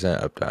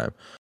 50% uptime.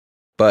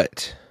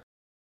 But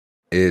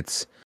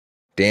its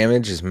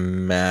damage is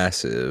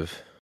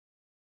massive,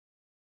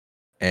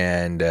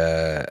 and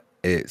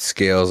it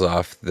scales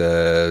off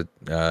the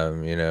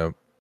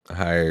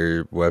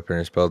higher weapon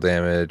or spell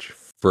damage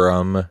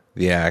from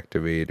the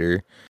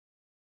activator.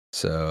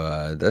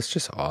 So that's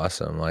just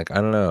awesome. Like, I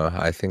don't know,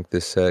 I think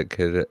this set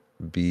could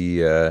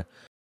be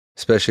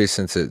especially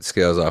since it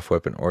scales off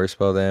weapon or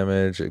spell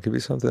damage. It could be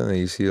something that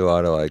you see a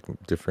lot of like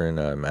different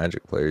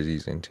Magic players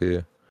using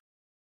too.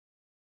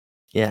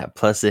 Yeah,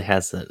 plus it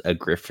has a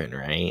griffin,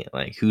 right?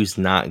 Like, who's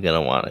not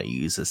gonna want to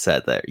use a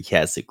set that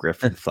has a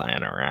griffin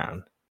flying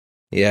around?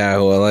 Yeah,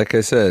 well, like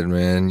I said,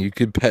 man, you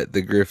could pet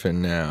the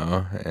griffin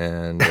now,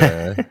 and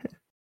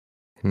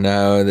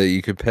now that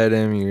you could pet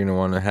him, you're gonna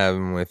want to have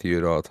him with you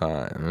at all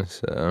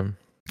times. So,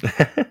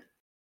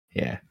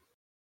 yeah.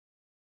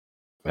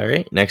 All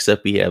right. Next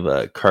up, we have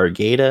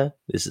Kargata.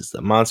 This is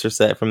the monster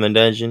set from the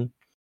dungeon.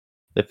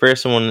 The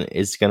first one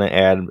is gonna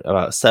add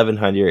about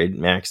 700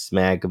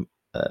 maximum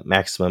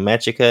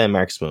magicka and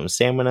maximum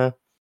stamina,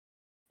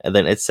 and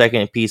then its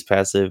second piece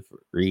passive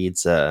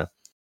reads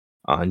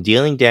on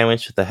dealing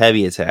damage with a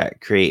heavy attack,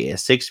 create a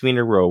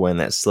 6-meter whirlwind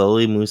that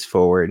slowly moves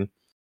forward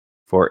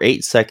for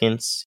 8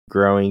 seconds,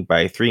 growing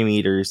by 3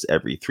 meters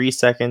every 3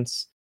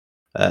 seconds.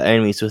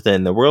 Enemies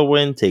within the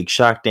whirlwind take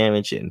shock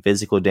damage and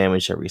physical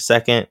damage every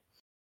second.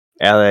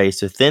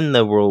 Allies within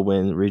the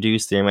whirlwind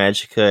reduce their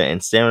magicka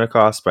and stamina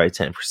costs by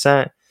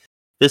 10%.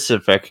 This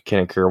effect can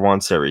occur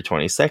once every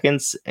 20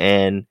 seconds,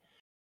 and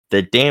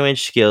the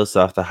damage scales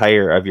off the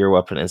higher of your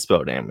weapon and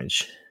spell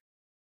damage.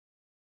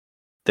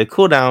 The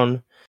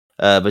cooldown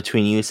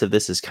between use of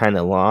this is kind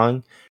of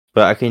long,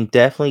 but I can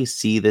definitely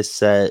see this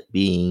set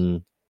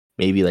being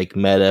maybe like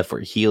meta for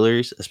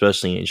healers,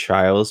 especially in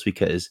trials,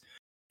 because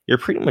you're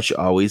pretty much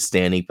always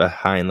standing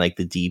behind like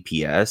the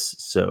DPS.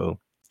 So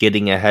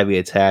getting a heavy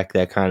attack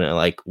that kind of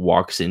like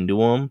walks into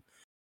them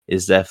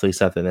is definitely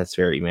something that's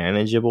very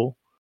manageable.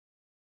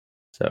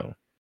 So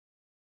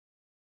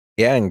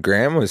yeah, and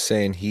Graham was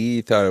saying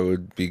he thought it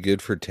would be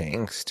good for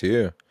tanks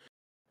too,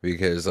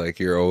 because like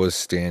you're always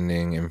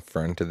standing in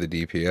front of the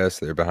DPS,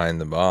 they're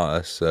behind the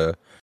boss, so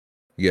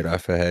you get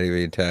off a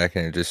heavy attack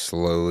and it just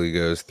slowly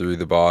goes through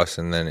the boss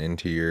and then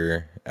into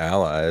your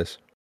allies.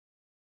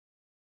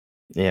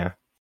 yeah,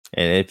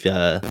 and if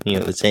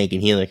the tank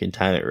and healer can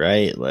time it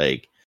right,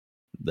 like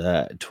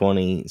that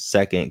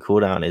 20-second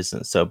cooldown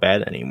isn't so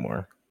bad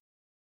anymore.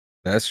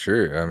 That's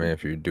true. I mean,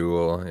 if you're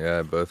dual,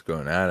 yeah, both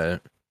going at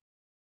it.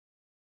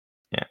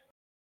 Yeah.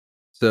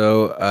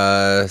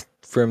 So,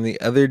 from the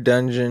other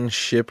dungeon,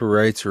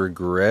 Shipwright's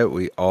Regret,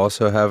 we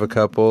also have a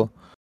couple.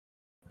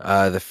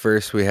 The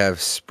first we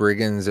have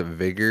Spriggan's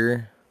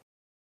Vigor.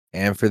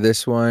 And for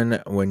this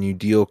one, when you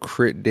deal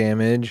crit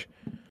damage,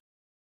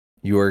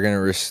 you are going to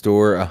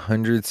restore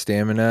 100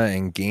 stamina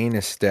and gain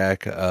a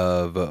stack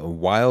of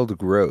Wild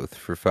Growth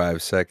for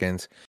 5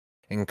 seconds,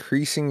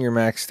 increasing your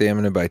max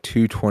stamina by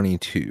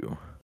 222.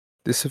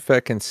 This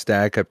effect can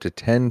stack up to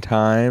 10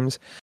 times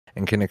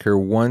and can occur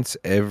once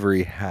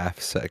every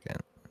half second.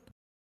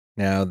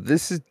 Now,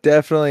 this is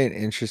definitely an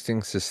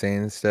interesting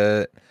sustain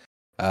stat.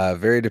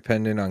 Very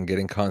dependent on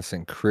getting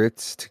constant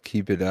crits to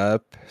keep it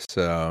up.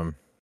 So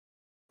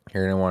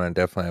you're going to want to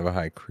definitely have a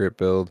high crit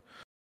build.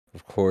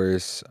 Of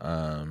course,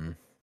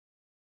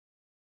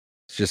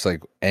 it's just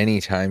like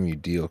anytime you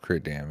deal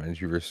crit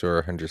damage, you restore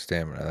 100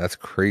 stamina. That's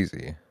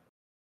crazy.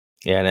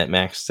 Yeah, and at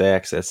max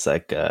stacks, that's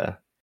like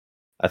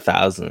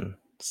 1,000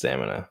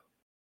 stamina.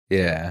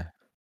 Yeah.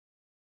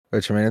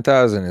 Which, I mean,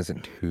 1,000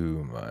 isn't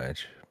too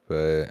much,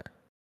 but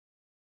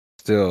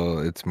still,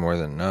 it's more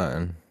than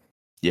none.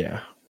 Yeah.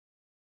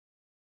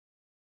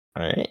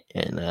 All right,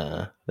 and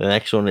the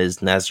next one is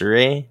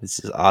Nazare. This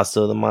is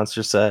also the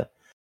monster set,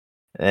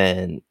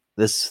 and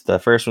the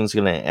first one's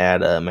gonna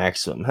add a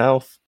maximum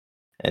health,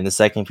 and the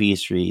second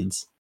piece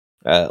reads: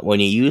 when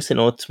you use an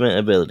ultimate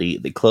ability,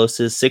 the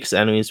closest 6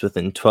 enemies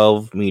within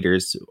 12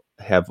 meters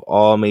have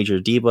all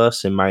major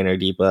debuffs and minor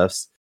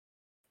debuffs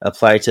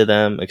applied to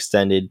them,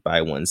 extended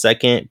by 1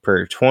 second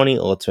per 20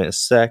 ultimate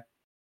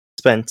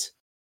spent.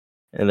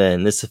 And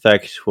then this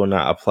effect will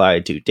not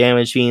apply to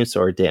damage beams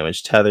or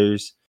damage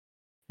tethers.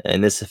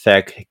 And this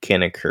effect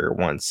can occur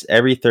once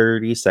every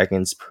 30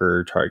 seconds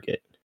per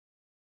target.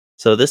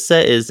 So this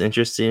set is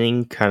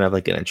interesting, kind of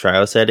like in a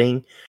trial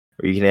setting,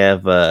 where you can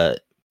have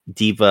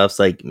debuffs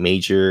like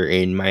major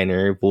and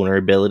minor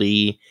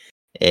vulnerability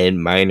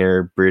and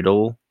minor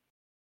brittle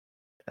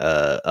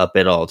up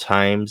at all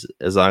times,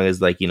 as long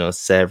as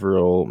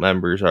several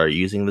members are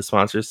using the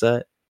sponsor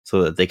set,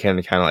 so that they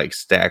can kind of like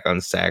stack on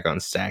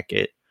stack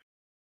it.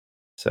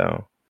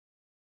 So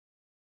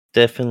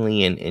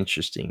definitely an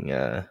interesting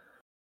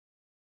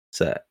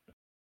set.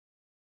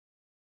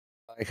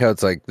 I like how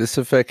it's like this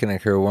effect can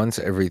occur once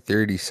every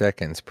 30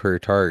 seconds per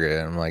target.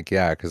 And I'm like,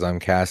 yeah, because I'm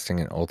casting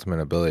an ultimate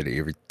ability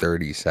every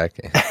 30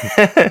 seconds.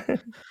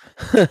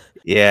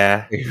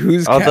 Yeah. Like,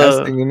 who's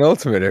casting an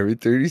ultimate every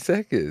 30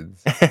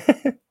 seconds?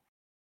 I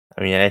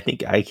mean, I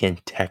think I can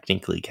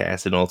technically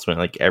cast an ultimate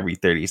like every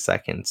 30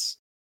 seconds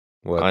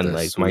on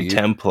like my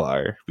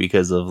Templar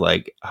because of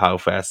like how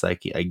fast I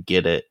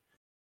get it.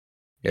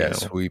 Yeah,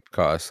 sweep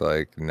costs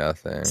like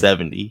nothing.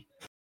 70.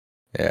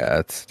 Yeah,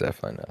 that's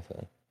definitely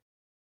nothing.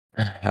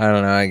 I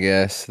don't know, I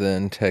guess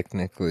then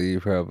technically you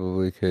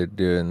probably could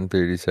do it in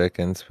 30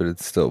 seconds, but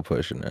it's still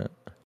pushing it.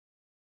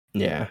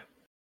 Yeah.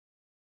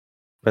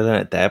 But then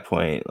at that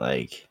point,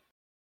 like,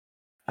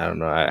 I don't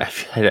know.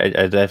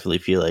 I definitely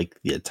feel like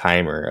the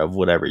timer of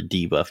whatever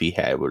debuff he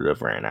had would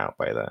have ran out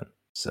by then.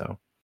 So,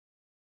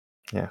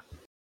 yeah.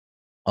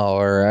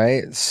 All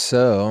right,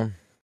 so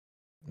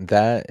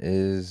that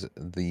is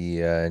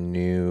the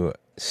new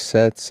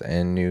sets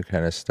and new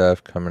kind of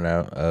stuff coming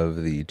out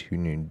of the 2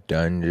 new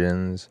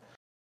dungeons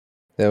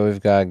that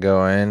we've got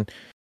going.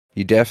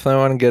 You definitely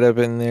want to get up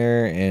in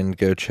there and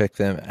go check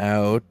them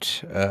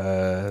out.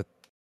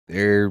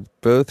 They're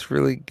both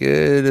really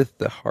good.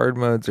 The hard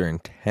modes are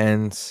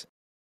intense.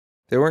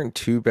 They weren't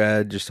too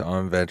bad just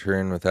on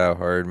veteran without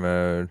hard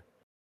mode.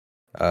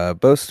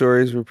 Both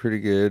stories were pretty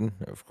good.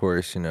 Of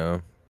course,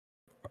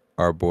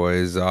 our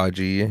boy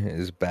Zaji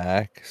is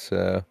back,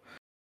 so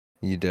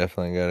you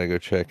definitely gotta go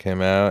check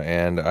him out.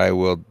 And I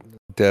will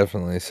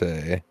definitely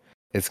say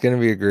it's gonna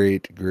be a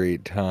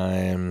great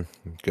time.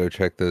 Go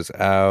check those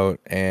out.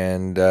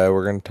 And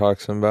we're gonna talk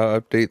some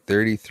about update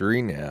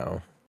 33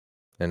 now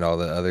and all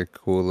the other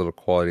cool little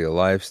quality of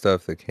life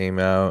stuff that came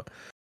out.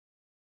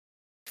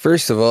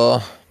 First of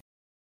all,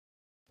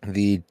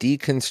 the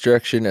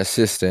Deconstruction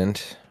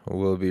Assistant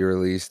will be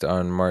released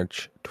on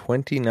March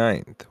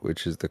 29th,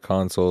 which is the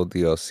console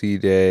DLC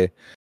day.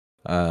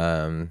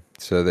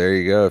 So there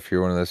you go. If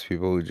you're one of those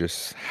people who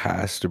just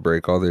has to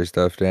break all their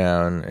stuff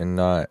down and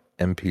not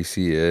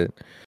NPC it,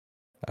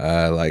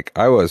 like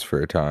I was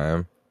for a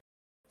time,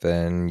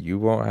 then you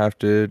won't have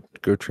to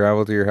go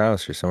travel to your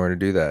house or somewhere to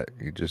do that.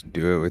 You just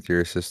do it with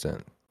your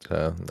assistant.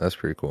 So that's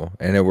pretty cool.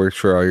 And it works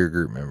for all your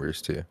group members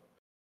too.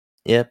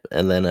 Yep,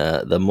 and then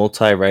the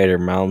multi-rider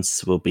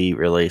mounts will be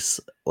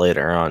released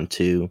later on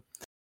too.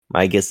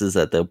 My guess is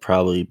that they'll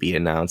probably be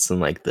announced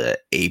in like the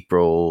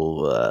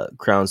April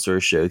Crown Store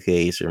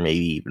showcase or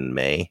maybe even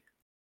May.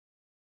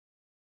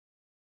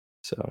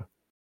 So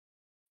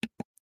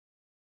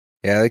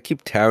yeah, they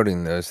keep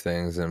touting those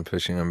things and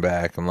pushing them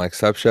back. I'm like,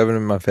 stop shoving it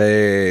in my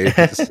face.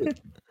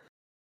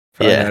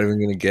 Probably not even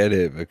gonna get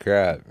it, but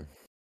crap.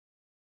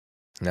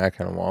 Now I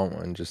kind of want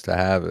one just to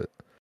have it.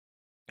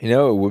 You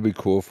know, it would be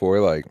cool for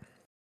like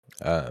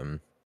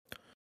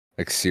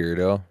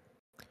Cyrodiil.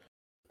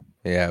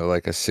 Yeah,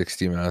 like a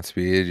 60 mount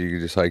speed. You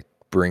could just like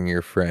bring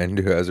your friend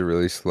who has a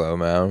really slow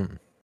mount.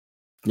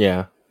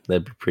 Yeah,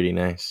 that'd be pretty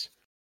nice.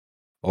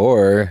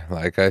 Or,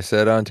 like I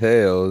said on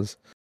Tales,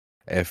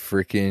 a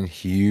freaking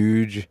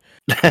huge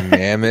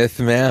mammoth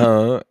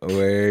mount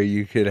where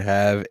you could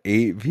have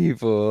 8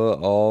 people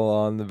all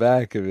on the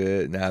back of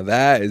it. Now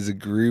that is a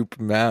group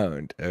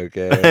mount,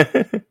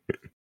 okay?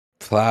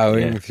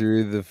 Plowing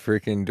through the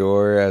freaking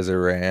door as a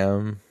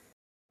ram,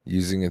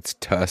 using its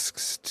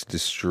tusks to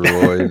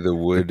destroy the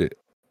wood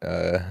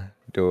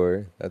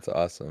door. That's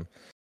awesome.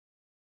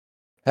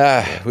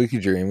 We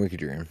could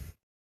dream.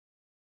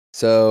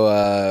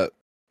 So,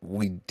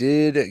 we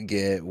did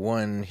get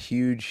one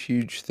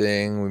huge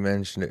thing. We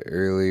mentioned it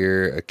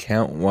earlier.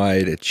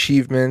 Account-wide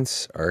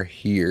achievements are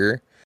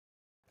here.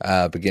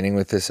 Beginning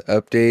with this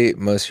update,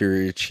 most of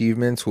your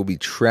achievements will be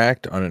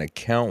tracked on an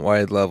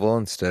account-wide level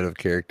instead of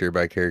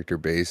character-by-character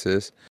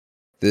basis.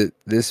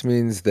 This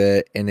means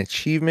that an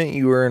achievement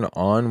you earn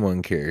on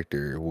one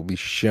character will be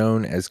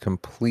shown as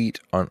complete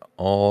on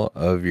all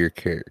of your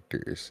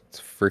characters.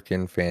 It's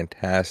freaking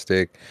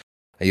fantastic.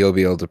 You'll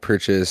be able to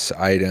purchase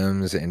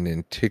items and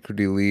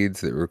antiquity leads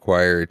that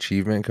require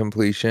achievement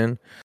completion.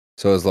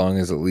 So as long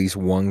as at least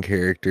one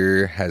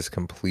character has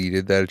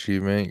completed that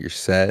achievement, you're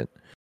set.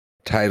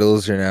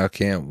 Titles are now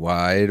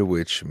camp-wide,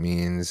 which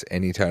means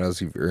any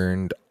titles you've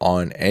earned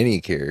on any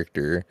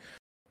character,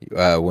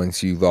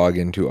 once you log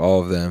into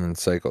all of them and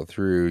cycle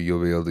through,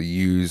 you'll be able to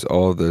use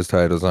all of those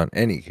titles on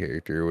any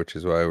character, which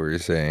is why we're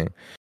saying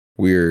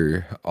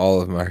all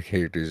of my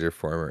characters are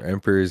former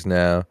emperors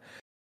now.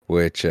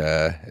 Which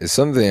is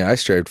something I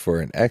strived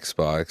for in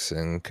Xbox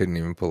and couldn't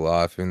even pull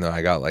off, even though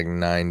I got like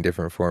 9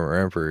 different former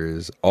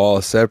emperors,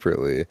 all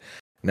separately.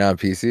 Now on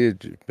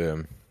PC,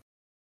 boom,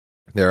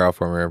 they're all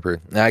former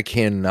emperor. I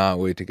cannot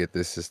wait to get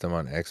this system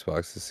on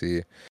Xbox to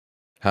see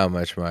how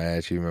much my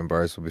achievement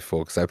bars will be full,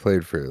 because I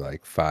played for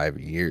like 5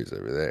 years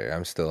over there.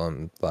 I'm still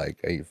on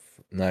like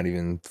not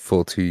even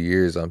full 2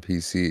 years on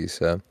PC,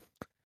 so...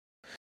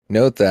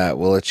 Note that,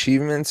 while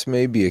achievements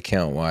may be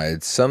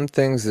account-wide, some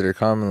things that are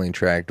commonly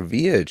tracked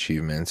via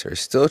achievements are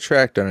still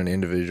tracked on an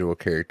individual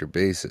character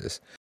basis.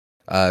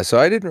 So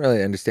I didn't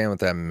really understand what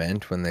that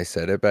meant when they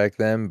said it back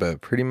then, but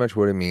pretty much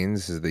what it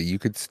means is that you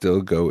could still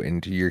go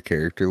into your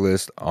character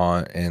list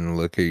and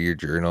look at your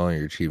journal and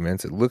your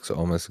achievements. It looks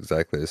almost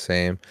exactly the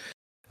same.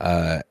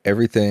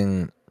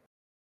 Everything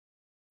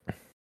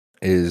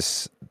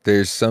there's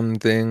some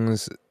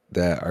things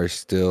that are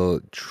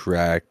still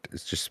tracked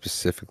just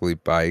specifically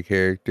by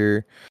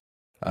character.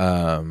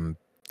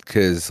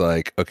 Because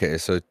like, okay,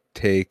 so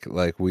take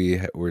like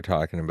we're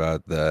talking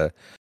about the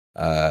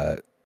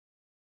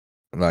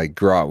like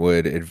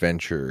Grotwood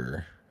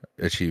Adventure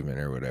achievement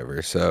or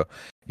whatever. So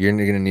you're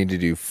going to need to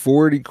do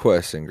 40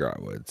 quests in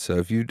Grotwood. So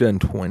if you've done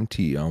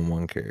 20 on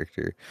one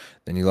character,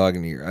 then you log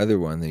into your other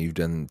one that you've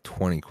done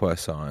 20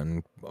 quests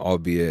on,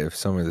 albeit if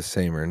some are the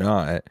same or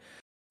not,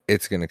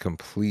 it's going to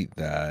complete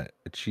that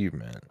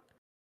achievement.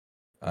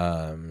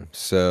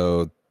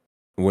 So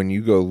when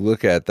you go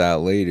look at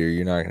that later,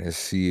 you're not going to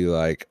see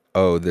like,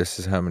 oh, this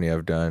is how many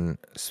I've done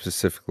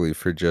specifically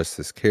for just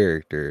this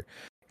character.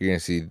 You're going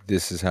to see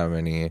this is how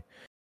many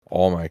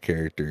all my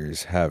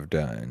characters have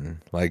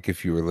done. Like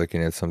if you were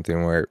looking at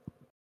something where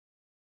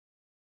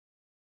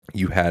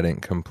you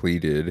hadn't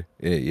completed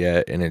it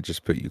yet and it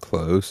just put you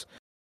close,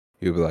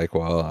 you'd be like,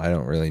 well, I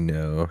don't really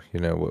know,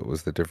 what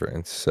was the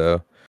difference.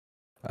 So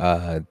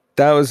that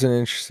was an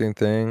interesting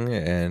thing,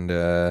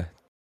 and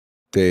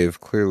they've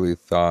clearly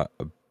thought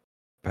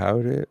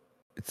about it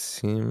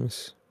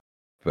seems,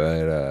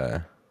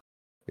 but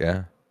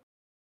yeah.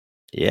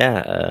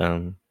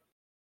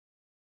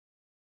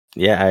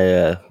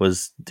 I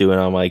was doing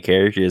all my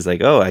characters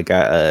like, oh, I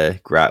got a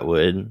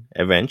Grotwood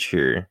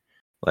adventure.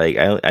 Like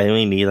I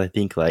only need, I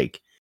think, like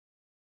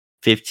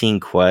 15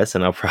 quests,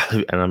 and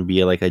I'll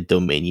be like a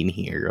Dominion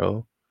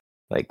hero.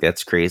 Like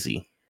that's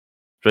crazy,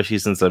 especially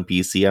since on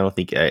PC, I don't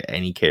think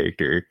any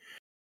character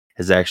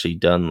has actually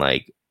done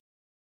like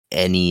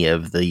any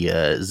of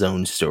the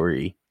zone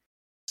story.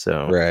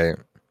 So Right.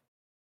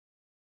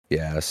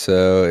 Yeah,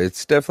 so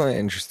it's definitely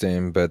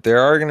interesting, but there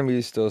are going to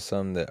be still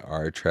some that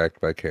are tracked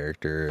by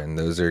character, and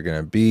those are going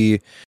to be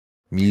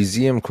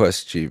museum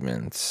quest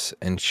achievements,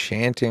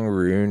 enchanting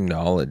rune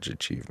knowledge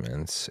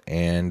achievements,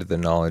 and the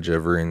knowledge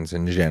of runes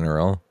in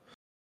general,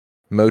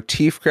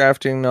 motif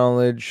crafting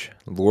knowledge,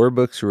 lore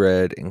books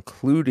read,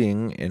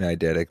 including an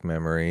eidetic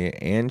memory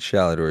and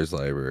Shalador's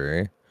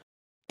library,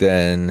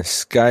 then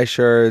sky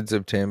shards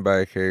obtained by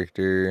a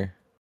character,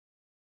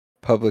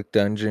 public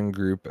dungeon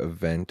group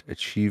event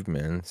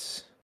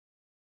achievements,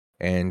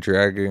 and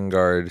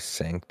Drakengard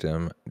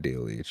Sanctum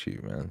daily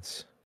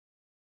achievements.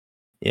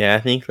 yeah, I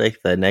think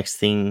like the next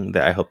thing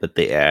that I hope that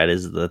they add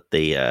is that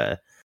they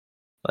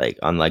like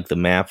on like the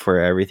map for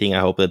everything,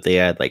 I hope that they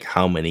add like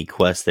how many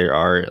quests there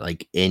are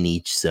like in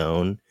each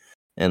zone,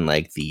 and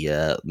like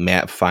the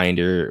map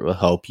finder will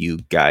help you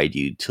guide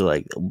you to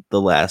like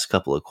the last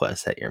couple of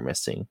quests that you're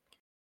missing.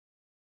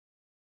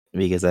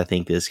 Because I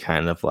think this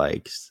kind of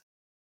like,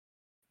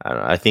 I don't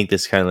know, I think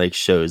this kind of like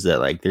shows that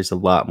like there's a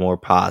lot more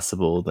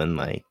possible than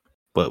like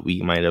what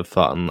we might have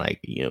thought in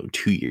like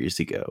 2 years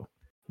ago.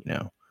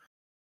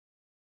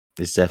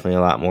 There's definitely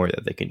a lot more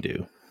that they can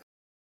do,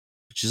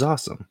 which is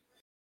awesome.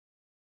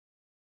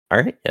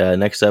 All right,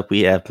 next up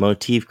we have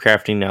motif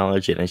crafting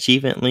knowledge and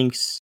achievement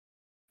links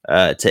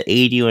to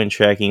aid you in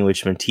tracking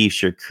which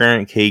motifs your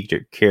current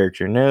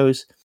character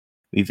knows.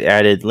 We've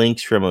added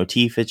links for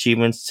motif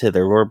achievements to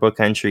their lorebook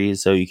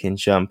entries, so you can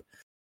jump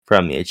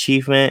from the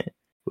achievement,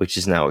 which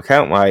is now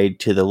account-wide,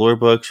 to the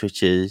lorebooks,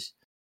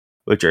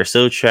 which are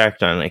still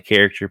tracked on a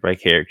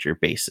character-by-character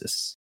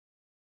basis.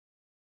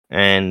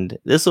 And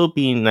this will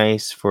be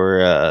nice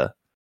for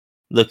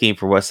looking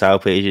for what style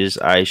pages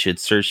I should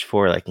search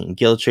for, like in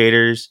Guild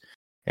Traders,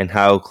 and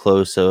how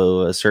close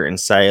a certain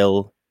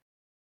style,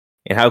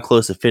 and how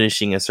close to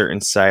finishing a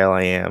certain style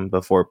I am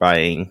before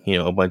buying,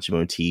 a bunch of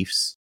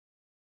motifs,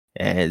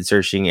 and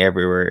searching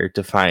everywhere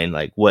to find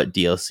like what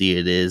DLC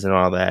it is and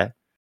all that.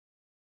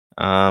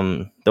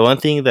 The one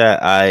thing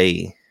that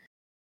I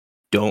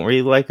don't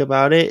really like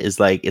about it is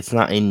like it's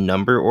not in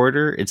number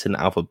order, it's in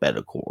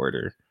alphabetical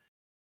order.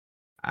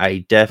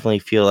 I definitely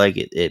feel like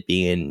it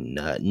being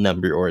in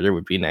number order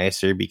would be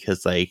nicer,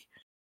 because like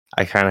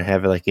I kind of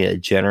have like a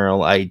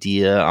general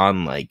idea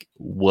on like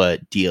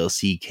what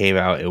DLC came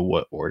out in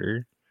what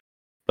order.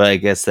 But I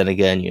guess then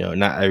again,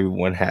 not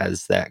everyone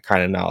has that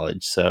kind of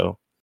knowledge, so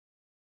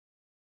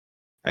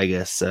I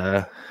guess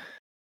I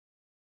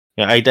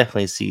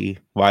definitely see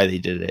why they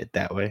did it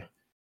that way.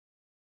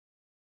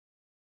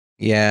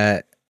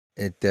 Yeah,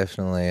 it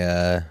definitely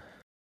I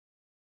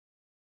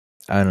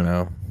don't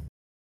know.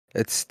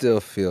 It still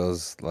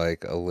feels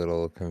like a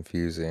little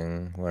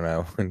confusing when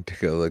I went to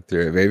go look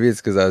through it. Maybe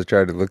it's because I was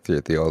trying to look through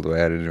it the old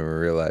way. I didn't even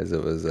realize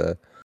it was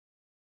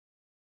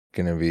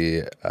gonna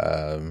be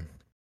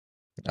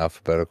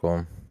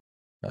alphabetical.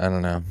 I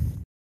don't know.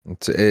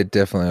 It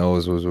definitely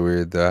always was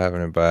weird though,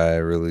 having it by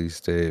release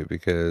date,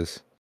 because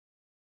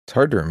it's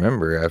hard to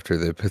remember after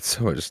they put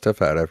so much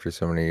stuff out after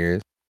so many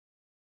years.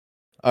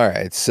 All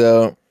right,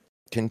 so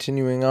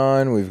continuing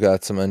on, we've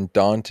got some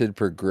Undaunted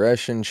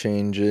progression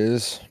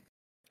changes.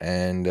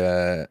 And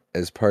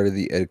as part of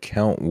the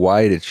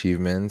account-wide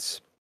achievements,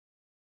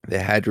 they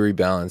had to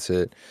rebalance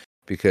it,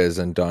 because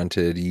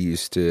Undaunted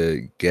used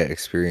to get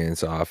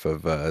experience off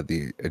of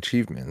the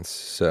achievements.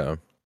 So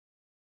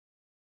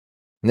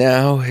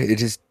now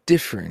it is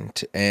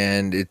different,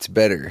 and it's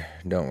better.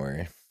 Don't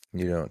worry.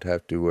 You don't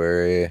have to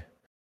worry.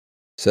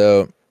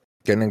 So,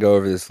 gonna go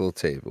over this little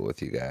table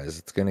with you guys.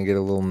 It's gonna get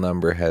a little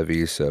number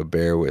heavy, so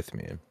bear with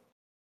me.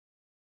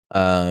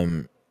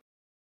 Okay.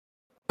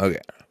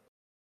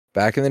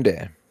 Back in the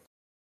day,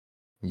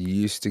 you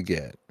used to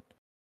get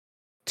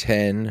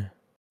 10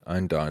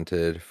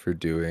 Undaunted for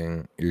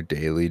doing your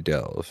daily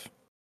delve.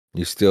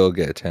 You still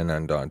get 10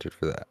 Undaunted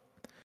for that.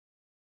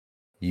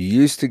 You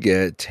used to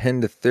get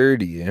 10 to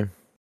 30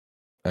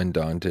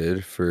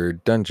 Undaunted for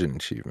dungeon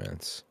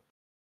achievements.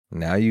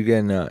 Now you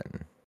get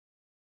none.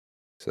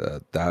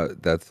 So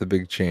that's the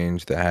big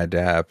change that had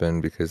to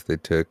happen because they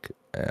took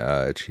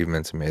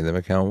achievements and made them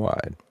account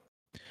wide.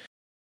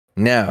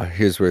 Now,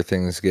 here's where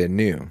things get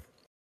new.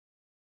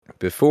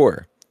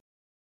 Before,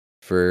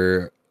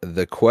 for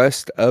the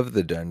quest of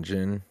the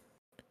dungeon,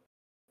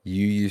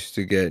 you used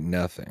to get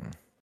nothing.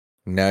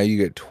 Now you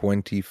get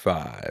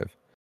 25.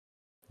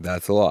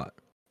 That's a lot.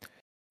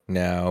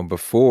 Now,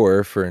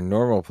 before, for a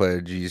normal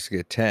pledge, you used to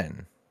get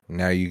 10.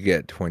 Now you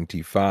get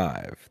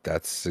 25.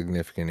 That's a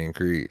significant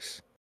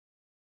increase.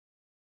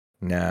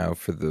 Now,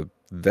 for the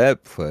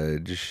vet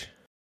pledge,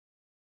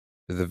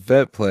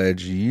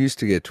 you used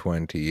to get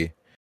 20.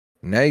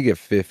 Now you get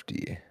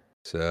 50.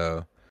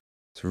 So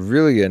it's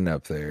really getting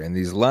up there. And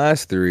these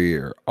last three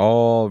are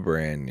all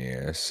brand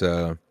new.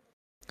 So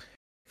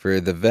for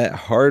the vet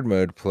hard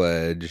mode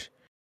pledge,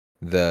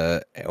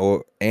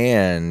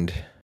 and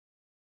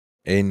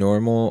a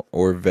normal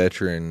or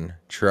veteran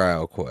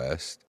trial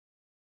quest,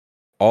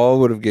 all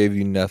would have gave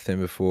you nothing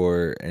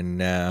before, and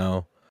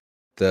now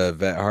the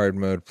vet hard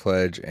mode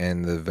pledge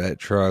and the vet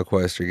trial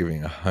quest are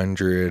giving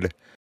 100,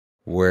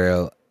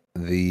 where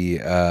the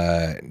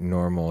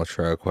normal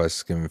trial quest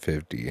is giving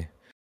 50.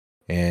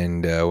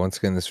 And once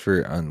again, this is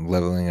for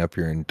leveling up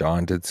your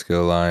Undaunted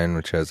skill line,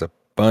 which has a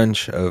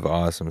bunch of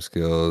awesome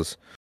skills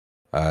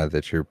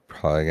that you're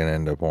probably gonna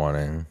end up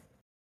wanting.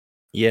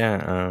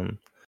 Yeah,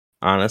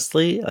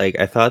 honestly, like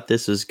I thought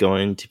this was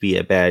going to be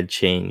a bad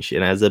change,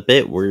 and I was a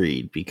bit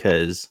worried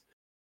because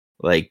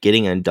like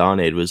getting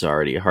Undaunted was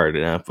already hard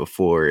enough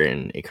before,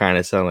 and it kind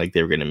of sounded like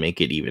they were going to make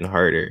it even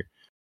harder.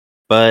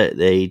 But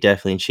they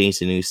definitely changed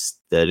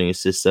the new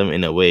system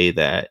in a way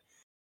that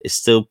is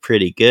still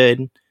pretty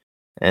good,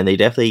 and they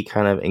definitely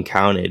kind of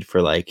accounted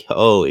for like,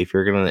 oh, if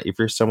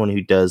you're someone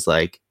who does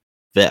like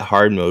vet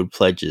hard mode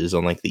pledges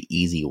on like the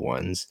easy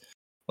ones,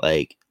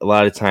 like a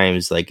lot of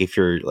times, like if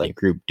you're like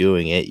group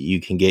doing it,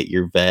 you can get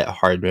your vet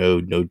hard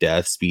mode, no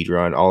death, speed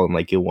run, all in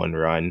like a one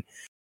run,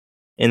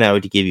 and that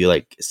would give you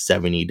like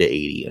 70 to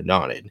 80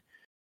 Undaunted.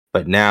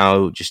 But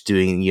now, just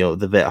doing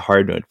the vet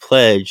hard mode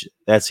pledge,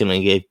 that's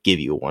gonna give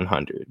you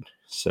 100.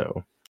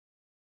 So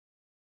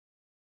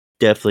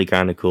definitely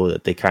kind of cool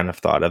that they kind of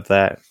thought of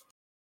that.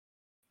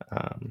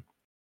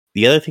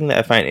 The other thing that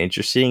I find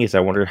interesting is I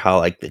wonder how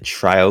like the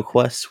trial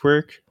quests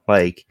work.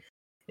 Like,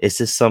 is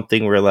this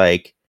something where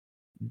like,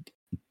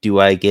 do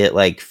I get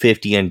like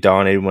 50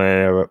 Undaunted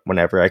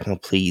whenever I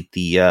complete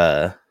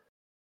the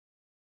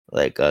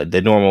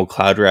normal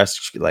Cloud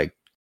Rest like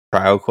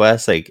trial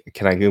quest? Like,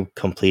 can I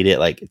complete it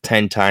like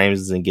 10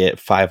 times and get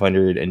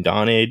 500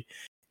 Undaunted?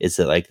 Is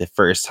it like the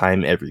first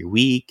time every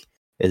week?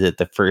 Is it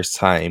the first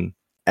time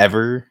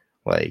ever?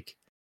 Like,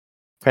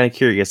 kind of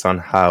curious on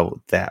how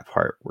that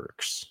part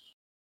works.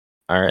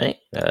 All right.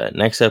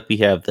 Next up, we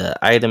have the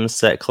item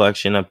set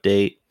collection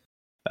update.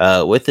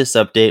 With this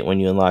update, when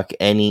you unlock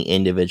any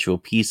individual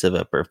piece of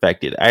a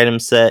perfected item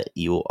set,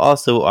 you will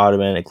also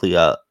automatically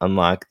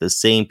unlock the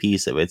same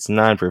piece of its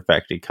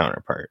non-perfected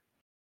counterpart.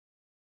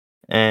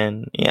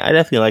 And yeah, I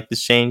definitely like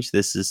this change.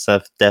 This is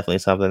definitely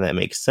something that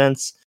makes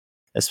sense,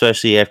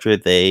 especially after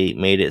they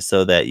made it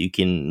so that you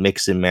can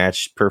mix and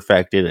match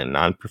perfected and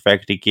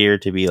non-perfected gear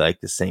to be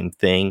like the same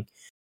thing,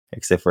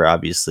 except for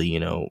obviously,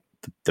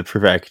 the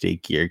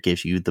perfected gear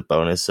gives you the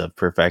bonus of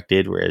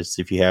perfected, whereas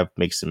if you have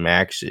mix and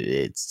match,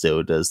 it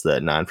still does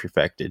the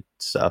non-perfected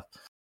stuff.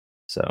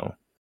 So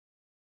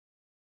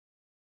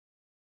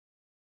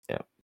yeah,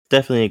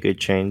 definitely a good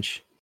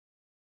change.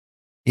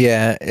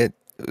 Yeah, it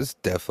was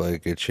definitely a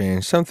good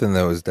change. Something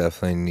that was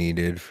definitely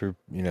needed for,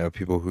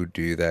 people who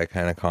do that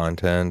kind of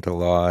content a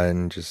lot.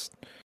 And just,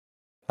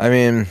 I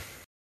mean,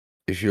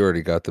 if you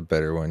already got the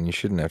better one, you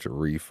shouldn't have to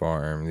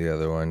refarm the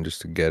other one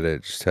just to get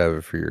it, just have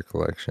it for your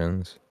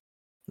collections.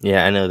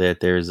 Yeah, I know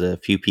that there's a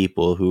few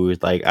people who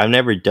like, I've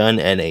never done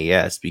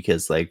NAS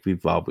because like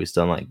we've always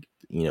done like,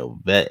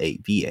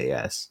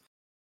 VAS.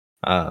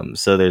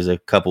 So there's a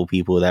couple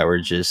people that were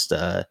just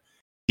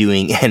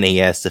doing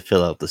NAS to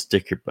fill out the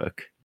sticker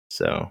book.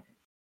 So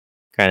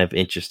kind of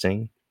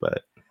interesting,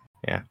 but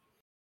yeah.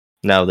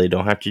 Now they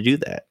don't have to do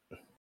that.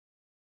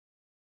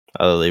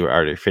 Although they were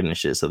already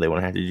finished it, so they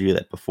won't have to do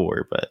that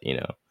before, but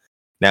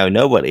now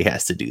nobody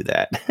has to do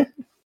that.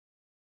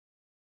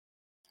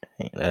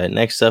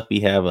 Next up, we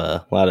have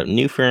a lot of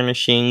new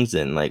furnishings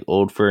and like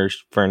old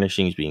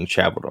furnishings being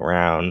traveled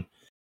around.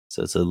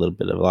 So it's a little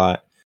bit of a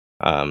lot.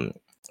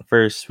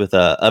 First, with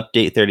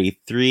update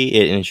 33,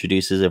 it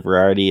introduces a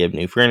variety of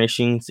new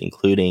furnishings,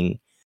 including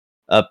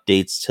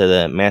updates to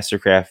the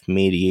Mastercraft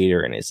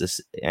Mediator and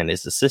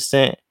his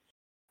assistant.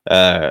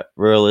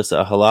 Royalist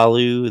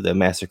Halalu, the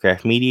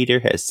Mastercraft Mediator,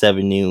 has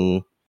 7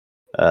 new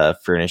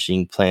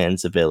furnishing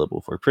plans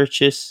available for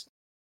purchase.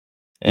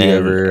 Do you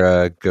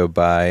ever go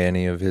buy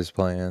any of his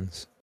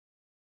plans?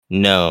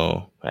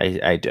 No,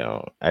 I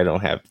don't. I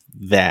don't have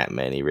that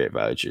many RIT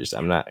vouchers.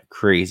 I'm not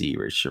crazy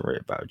rich for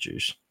RIT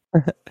vouchers.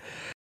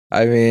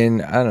 I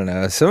mean, I don't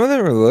know. Some of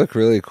them look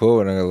really cool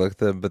when I look at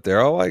them, but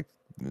they're all like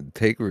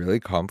take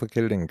really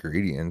complicated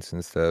ingredients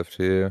and stuff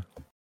too,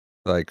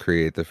 like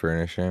create the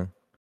furnishing.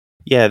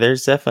 Yeah,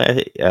 there's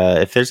definitely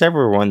if there's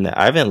ever one that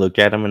I haven't looked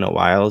at them in a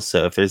while,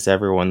 so if there's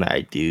ever one that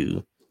I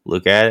do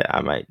look at it,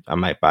 I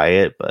might buy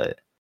it, but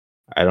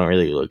I don't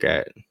really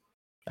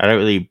I don't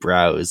really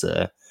browse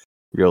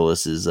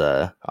Realis's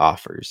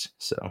offers.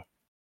 So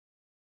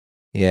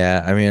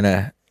Yeah, I mean,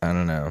 I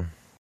don't know.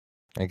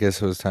 I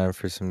guess it was time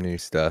for some new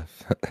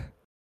stuff.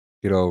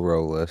 Good old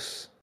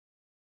Rollis.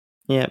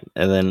 yeah,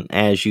 and then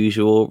as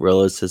usual,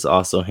 Realis has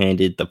also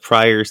handed the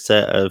prior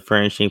set of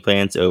furnishing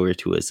plans over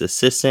to his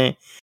assistant,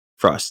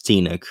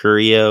 Frostina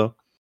Curio,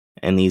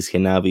 and these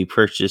can now be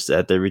purchased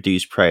at the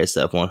reduced price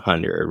of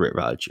 100 RIT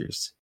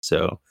vouchers.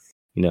 So,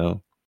 you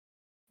know,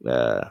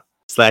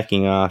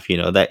 slacking off,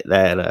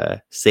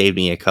 that saved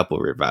me a couple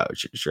RIT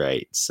vouchers,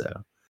 right?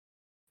 So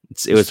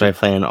it was my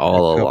plan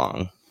all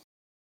along.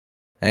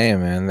 Hey,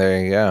 man,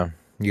 there you go.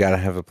 You gotta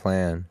have a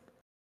plan.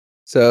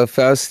 So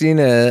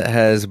Faustina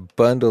has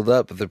bundled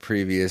up the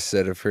previous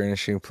set of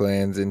furnishing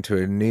plans into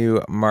a new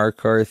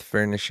Markarth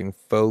furnishing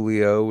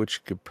folio, which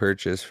you could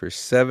purchase for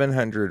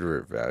 700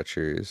 RIT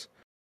vouchers.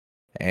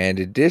 And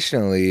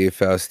additionally,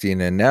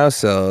 Faustina now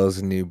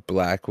sells new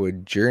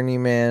Blackwood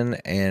Journeyman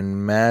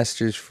and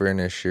Masters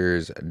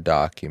Furnishers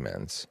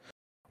documents,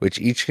 which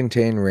each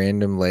contain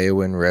random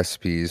Leyawiin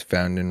recipes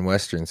found in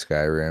Western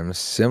Skyrim,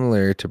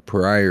 similar to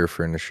prior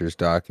Furnishers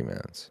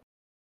documents.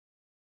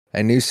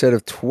 A new set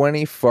of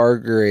 20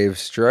 Fargrave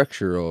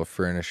structural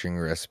furnishing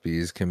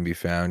recipes can be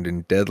found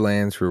in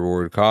Deadlands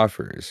reward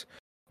coffers,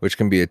 which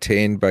can be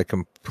attained by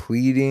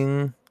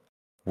completing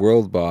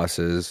world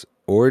bosses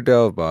or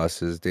delve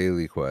bosses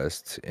daily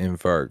quests in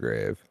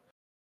Fargrave.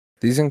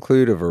 These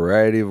include a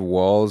variety of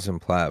walls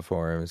and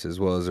platforms, as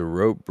well as a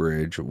rope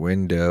bridge,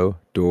 window,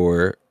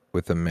 door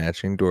with a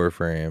matching door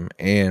frame,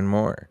 and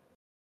more.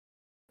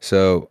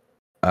 So,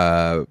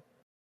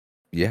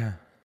 yeah.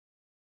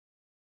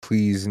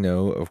 Please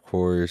know, of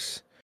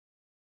course,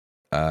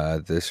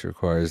 this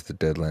requires the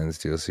Deadlands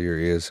DLC or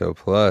ESO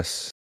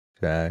Plus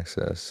to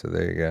access. So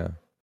there you go.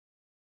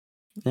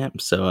 Yep.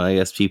 So I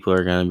guess people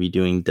are going to be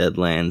doing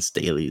Deadlands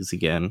dailies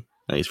again,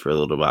 at least for a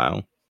little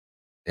while.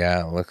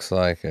 Yeah, it looks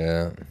like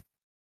it.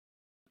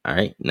 All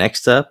right.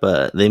 Next up,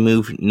 they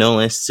moved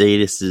Nolas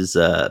Sadis's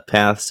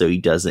path so he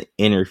doesn't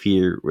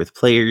interfere with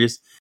players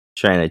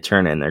trying to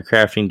turn in their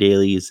crafting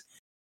dailies.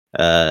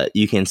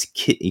 You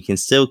can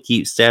still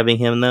keep stabbing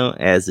him though,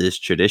 as is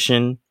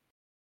tradition.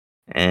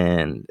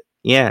 And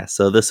yeah,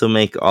 so this will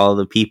make all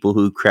the people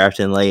who craft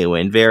in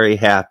Leyawiin very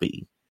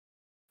happy.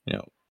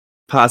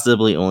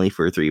 Possibly only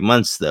for 3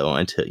 months though,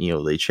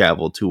 until they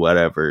travel to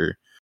whatever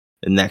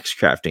the next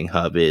crafting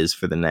hub is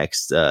for the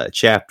next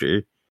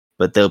chapter.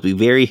 But they'll be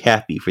very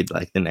happy for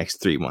like the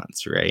next 3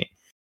 months, right?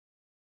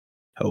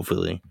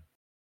 Hopefully.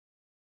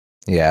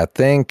 Yeah,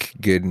 thank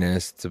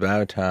goodness. It's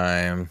about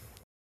time.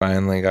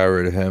 Finally got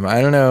rid of him.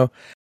 I don't know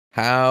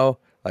how,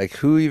 like,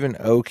 who even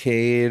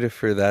okayed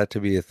for that to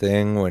be a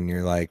thing when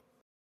you're like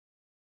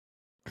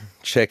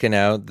checking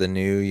out the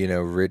new,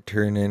 RIT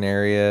turn-in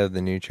area,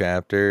 the new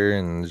chapter,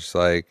 and just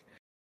like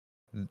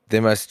they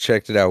must have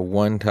checked it out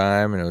one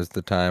time, and it was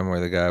the time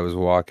where the guy was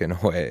walking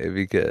away,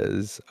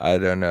 because I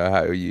don't know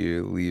how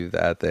you leave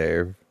that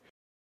there.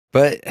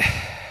 But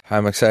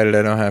I'm excited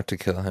I don't have to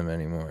kill him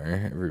anymore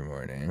every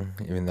morning,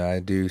 even though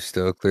I do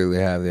still clearly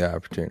have the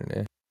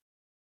opportunity.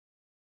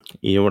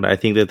 You know what I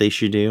think that they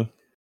should do?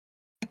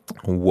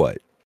 What?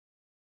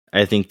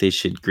 I think they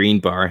should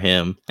green bar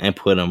him and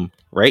put him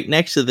right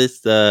next to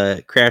this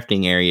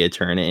crafting area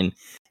turn-in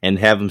and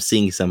have him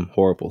sing some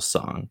horrible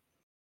song.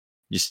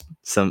 Just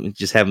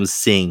have him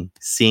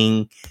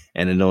sing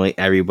and annoy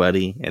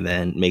everybody, and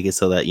then make it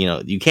so that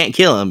you can't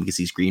kill him because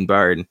he's green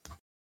barred.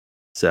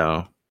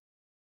 So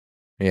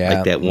yeah,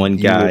 like that one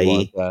guy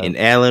in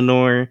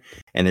Alinor,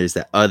 and there's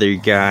that other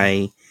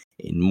guy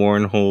in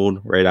Mournhold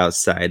right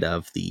outside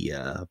of the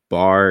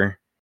bar.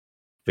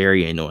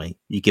 Very annoying.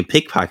 You can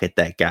pickpocket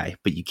that guy,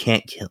 but you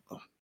can't kill him.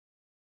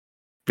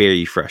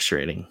 Very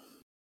frustrating.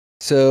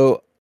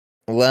 So,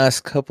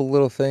 last couple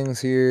little things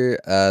here.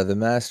 The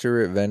Master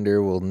RIT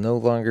vendor will no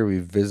longer be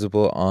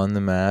visible on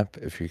the map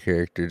if your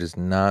character does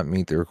not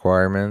meet the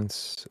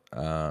requirements.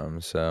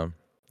 So,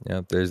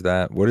 yeah, there's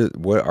that.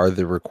 What are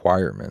the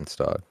requirements,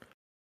 dog?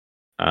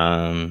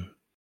 Do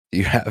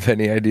you have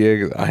any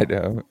idea? 'Cause I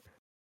don't.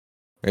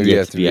 Maybe you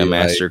have to be a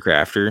master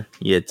crafter.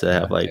 You have to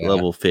have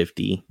level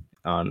 50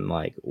 on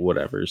like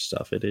whatever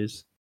stuff it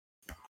is.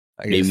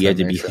 Maybe you have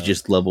to be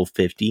just level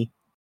 50.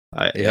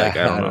 I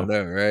don't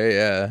know, right?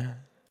 Yeah.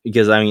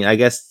 Because I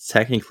guess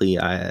technically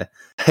I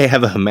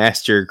have a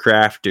master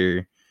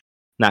crafter,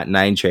 not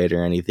 9 trade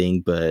or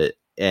anything,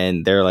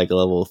 and they're like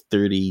level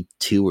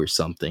 32 or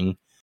something.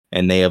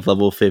 And they have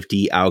level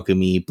 50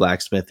 alchemy,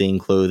 blacksmithing,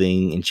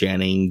 clothing,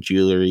 enchanting,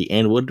 jewelry,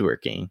 and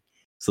woodworking.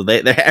 So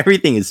they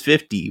everything is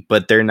 50,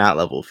 but they're not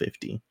level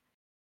 50.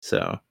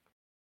 So,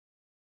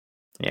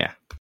 yeah.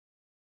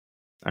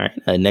 All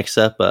right. Next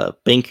up,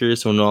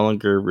 bankers will no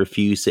longer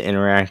refuse to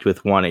interact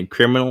with wanted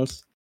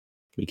criminals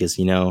because,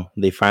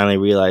 they finally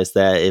realized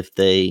that if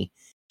they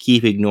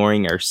keep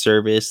ignoring our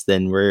service,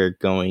 then we're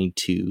going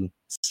to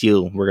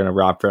steal. We're going to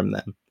rob from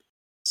them.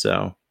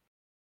 So,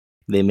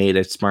 they made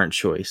a smart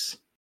choice.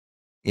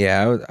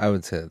 Yeah, I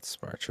would say that's a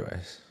smart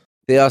choice.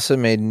 They also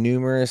made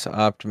numerous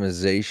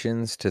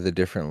optimizations to the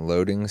different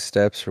loading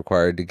steps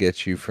required to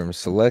get you from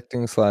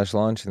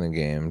selecting/launching the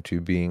game to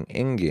being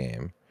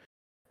in-game,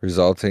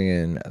 resulting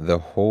in the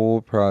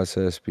whole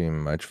process being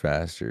much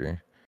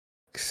faster,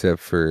 except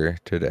for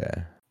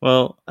today.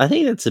 Well, I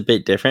think that's a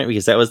bit different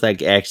because that was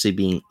like actually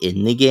being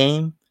in the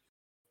game,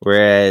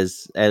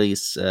 whereas at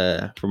least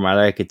from what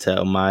I could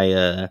tell,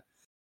 my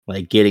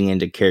like getting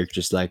into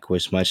characters like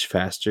was much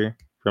faster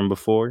from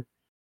before.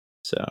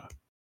 So,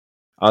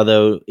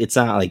 although it's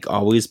not like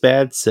always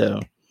bad,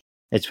 so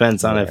it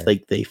depends on if Right.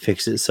 like they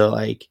fix it so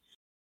like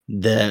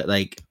the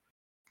like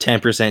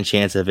 10%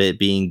 chance of it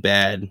being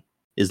bad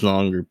is no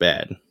longer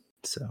bad.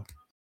 So,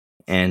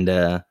 and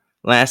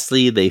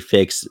lastly, they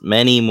fixed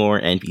many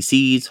more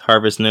NPCs,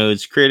 harvest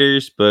nodes,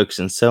 critters, books,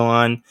 and so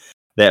on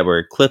that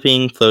were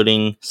clipping,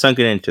 floating,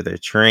 sunken into their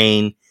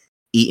terrain,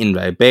 eaten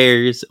by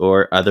bears,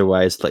 or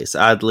otherwise placed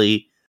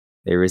oddly.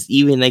 There was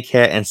even a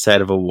cat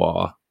inside of a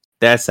wall.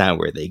 That's not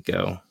where they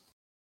go.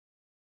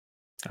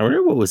 I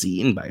wonder what was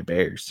eaten by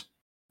bears.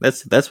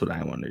 That's what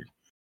I wondered.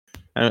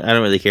 I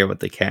don't really care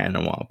about the cat in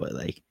the wall, but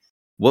like,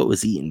 what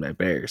was eaten by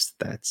bears?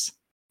 That's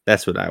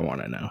what I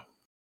want to know.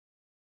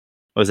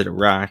 Was it a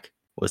rock?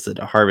 Was it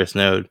a harvest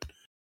node?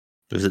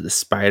 Was it the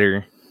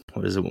spider?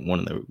 Was it one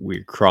of the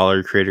weird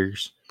crawler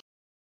critters?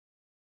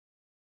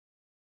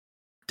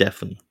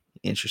 Definitely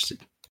interested.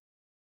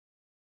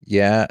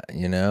 Yeah,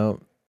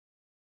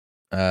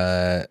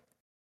 that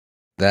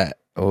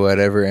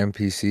whatever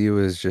NPC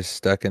was just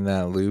stuck in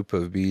that loop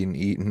of being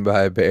eaten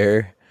by a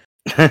bear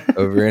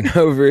over and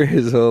over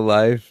his whole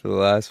life for the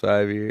last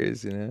 5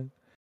 years, He's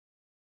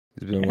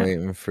been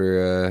waiting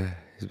for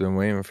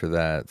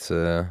that,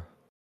 so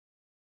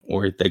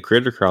Or the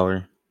critter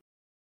crawler.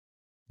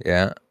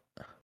 yeah.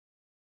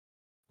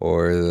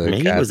 Or the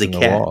Maybe it was a in the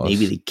cat. walls.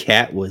 Maybe the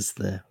cat was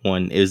the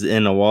one. It was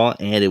in a wall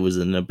and it was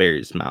in a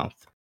bear's mouth.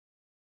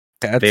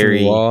 Cats in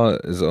the Wall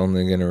is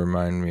only going to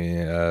remind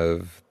me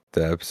of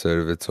the episode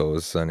of It's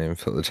Always Sunny in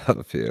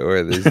Philadelphia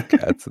where there's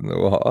cats in the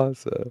wall.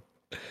 So,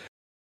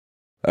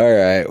 all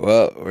right,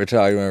 well, we're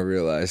talking about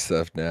real life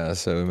stuff now,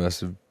 so we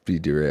must be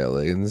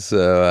derailing.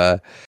 So,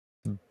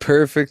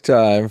 perfect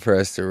time for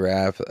us to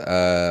wrap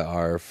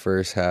our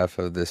first half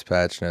of this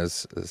patch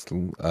notes this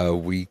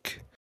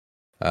week.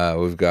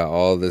 We've got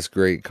all this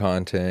great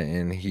content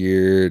in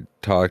here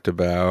talked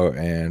about,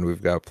 and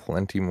we've got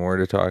plenty more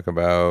to talk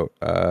about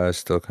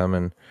still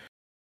coming.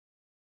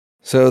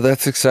 So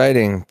that's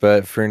exciting.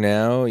 But for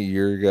now,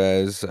 you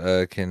guys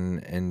can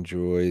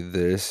enjoy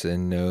this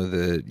and know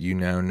that you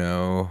now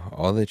know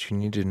all that you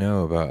need to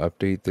know about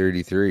Update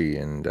 33.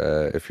 And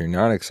if you're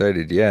not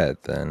excited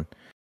yet, then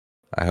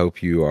I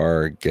hope you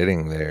are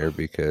getting there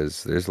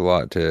because there's a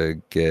lot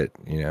to get,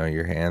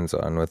 your hands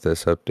on with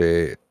this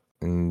update.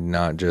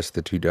 Not just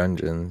the 2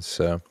 dungeons.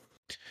 So,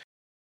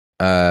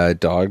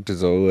 Dogged,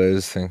 as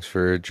always, thanks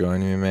for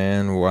joining me,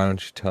 man. Why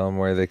don't you tell them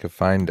where they could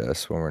find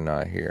us when we're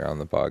not here on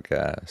the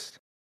podcast?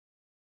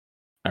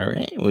 All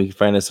right. Well, you can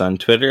find us on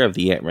Twitter of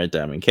the Red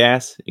Diamond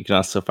Cast. You can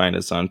also find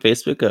us on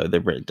Facebook of the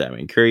Red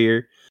Diamond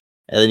Courier.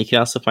 And then you can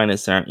also find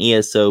us on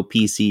ESO,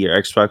 PC,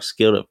 or Xbox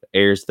Guild of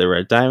Heirs of the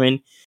Red Diamond.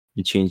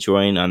 You can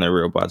join on the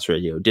Robots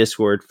Radio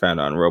Discord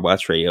found on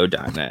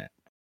robotsradio.net.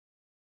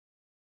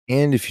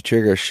 And if you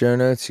check our show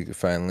notes, you can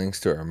find links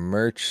to our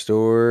merch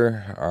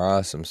store, our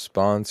awesome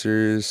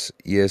sponsors,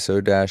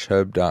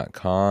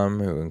 ESO-hub.com,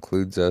 who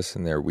includes us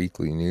in their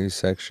weekly news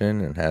section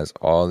and has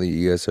all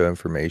the ESO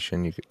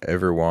information you could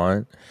ever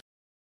want,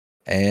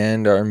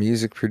 and our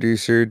music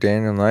producer,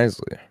 Daniel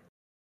Nisley,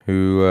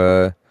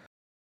 who,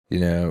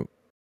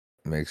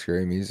 makes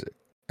great music,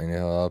 and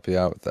he'll help you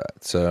out with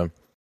that. So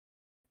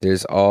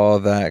there's all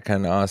that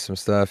kind of awesome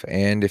stuff,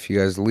 and if you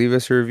guys leave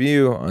us a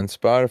review on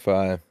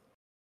Spotify,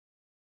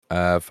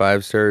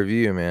 5-star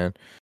review, man.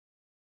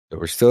 So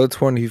we're still at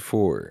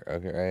 24.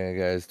 Okay, right,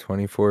 guys,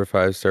 24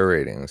 5-star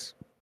ratings.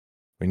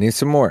 We need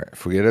some more.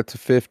 If we get up to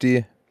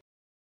 50,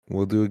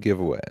 we'll do a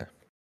giveaway.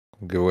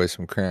 We'll give away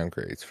some crown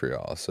crates for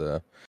y'all.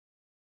 So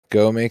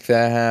go make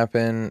that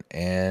happen,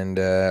 and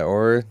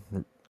or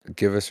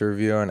give us a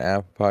review on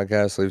Apple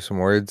Podcasts. Leave some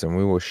words, and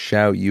we will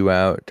shout you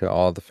out to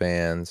all the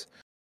fans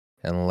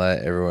and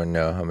let everyone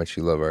know how much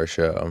you love our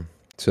show.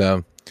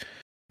 So.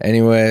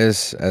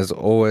 Anyways, as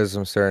always,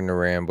 I'm starting to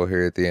ramble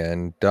here at the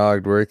end.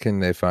 Dogged, where can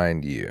they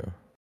find you?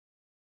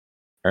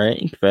 All right,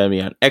 you can find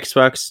me on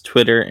Xbox,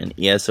 Twitter, and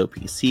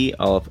ESOPC,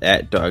 all of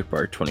at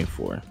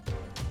DogBar24.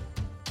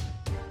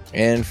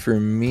 And for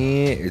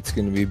me, it's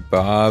going to be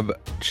Bob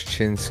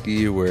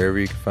Chichinski, wherever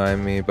you can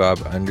find me.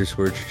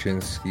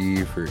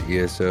 Bob_Chichinski for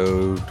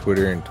ESO,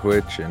 Twitter, and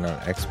Twitch. And on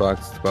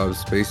Xbox, it's Bob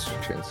Space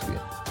Chichinski.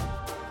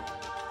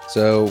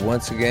 So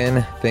once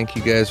again, thank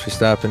you guys for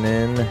stopping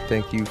in.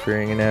 Thank you for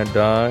hanging out,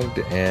 Dogged.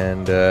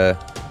 And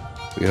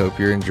we hope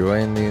you're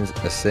enjoying the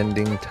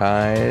Ascending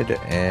Tide.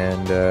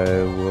 And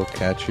we'll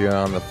catch you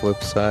on the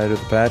flip side of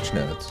the patch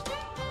notes.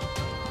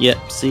 Yep,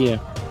 see ya.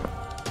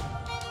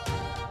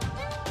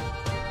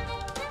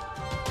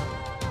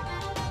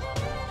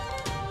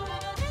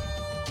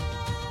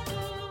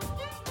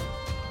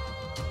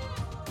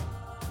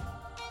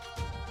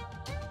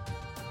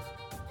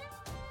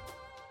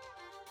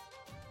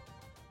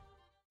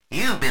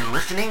 You've been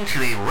listening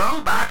to a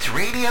Robots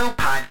Radio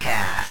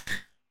podcast.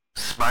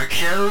 Smart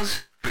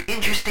shows for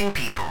interesting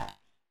people.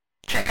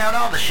 Check out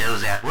all the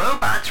shows at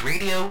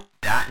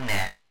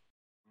robotsradio.net.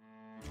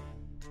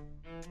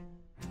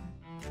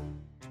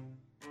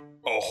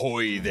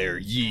 Ahoy there,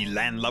 ye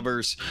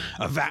landlubbers!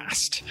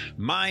 Avast!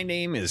 My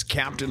name is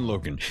Captain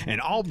Logan,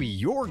 and I'll be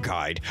your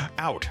guide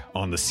out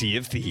on the Sea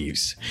of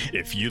Thieves.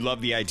 If you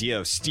love the idea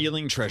of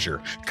stealing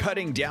treasure,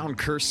 cutting down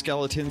cursed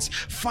skeletons,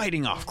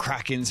 fighting off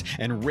krakens,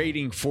 and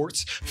raiding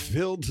forts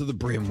filled to the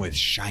brim with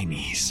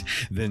shinies,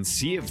 then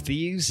Sea of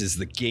Thieves is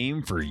the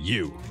game for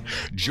you.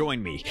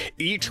 Join me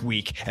each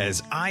week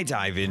as I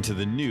dive into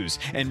the news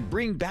and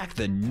bring back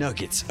the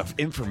nuggets of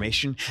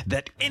information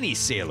that any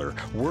sailor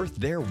worth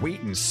their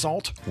weight in salt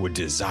would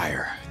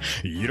desire.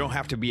 You don't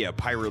have to be a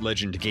pirate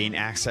legend to gain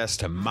access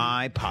to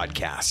my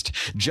podcast.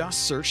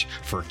 Just search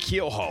for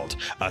Keelhauled,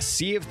 a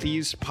Sea of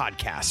Thieves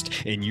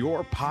podcast in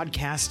your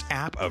podcast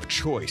app of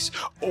choice,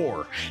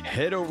 or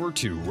head over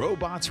to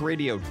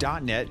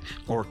robotsradio.net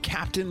or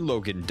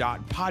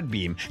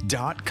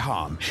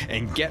captainlogan.podbeam.com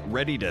and get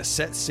ready to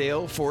set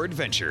sail for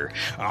adventure.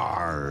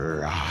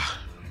 Arrgh.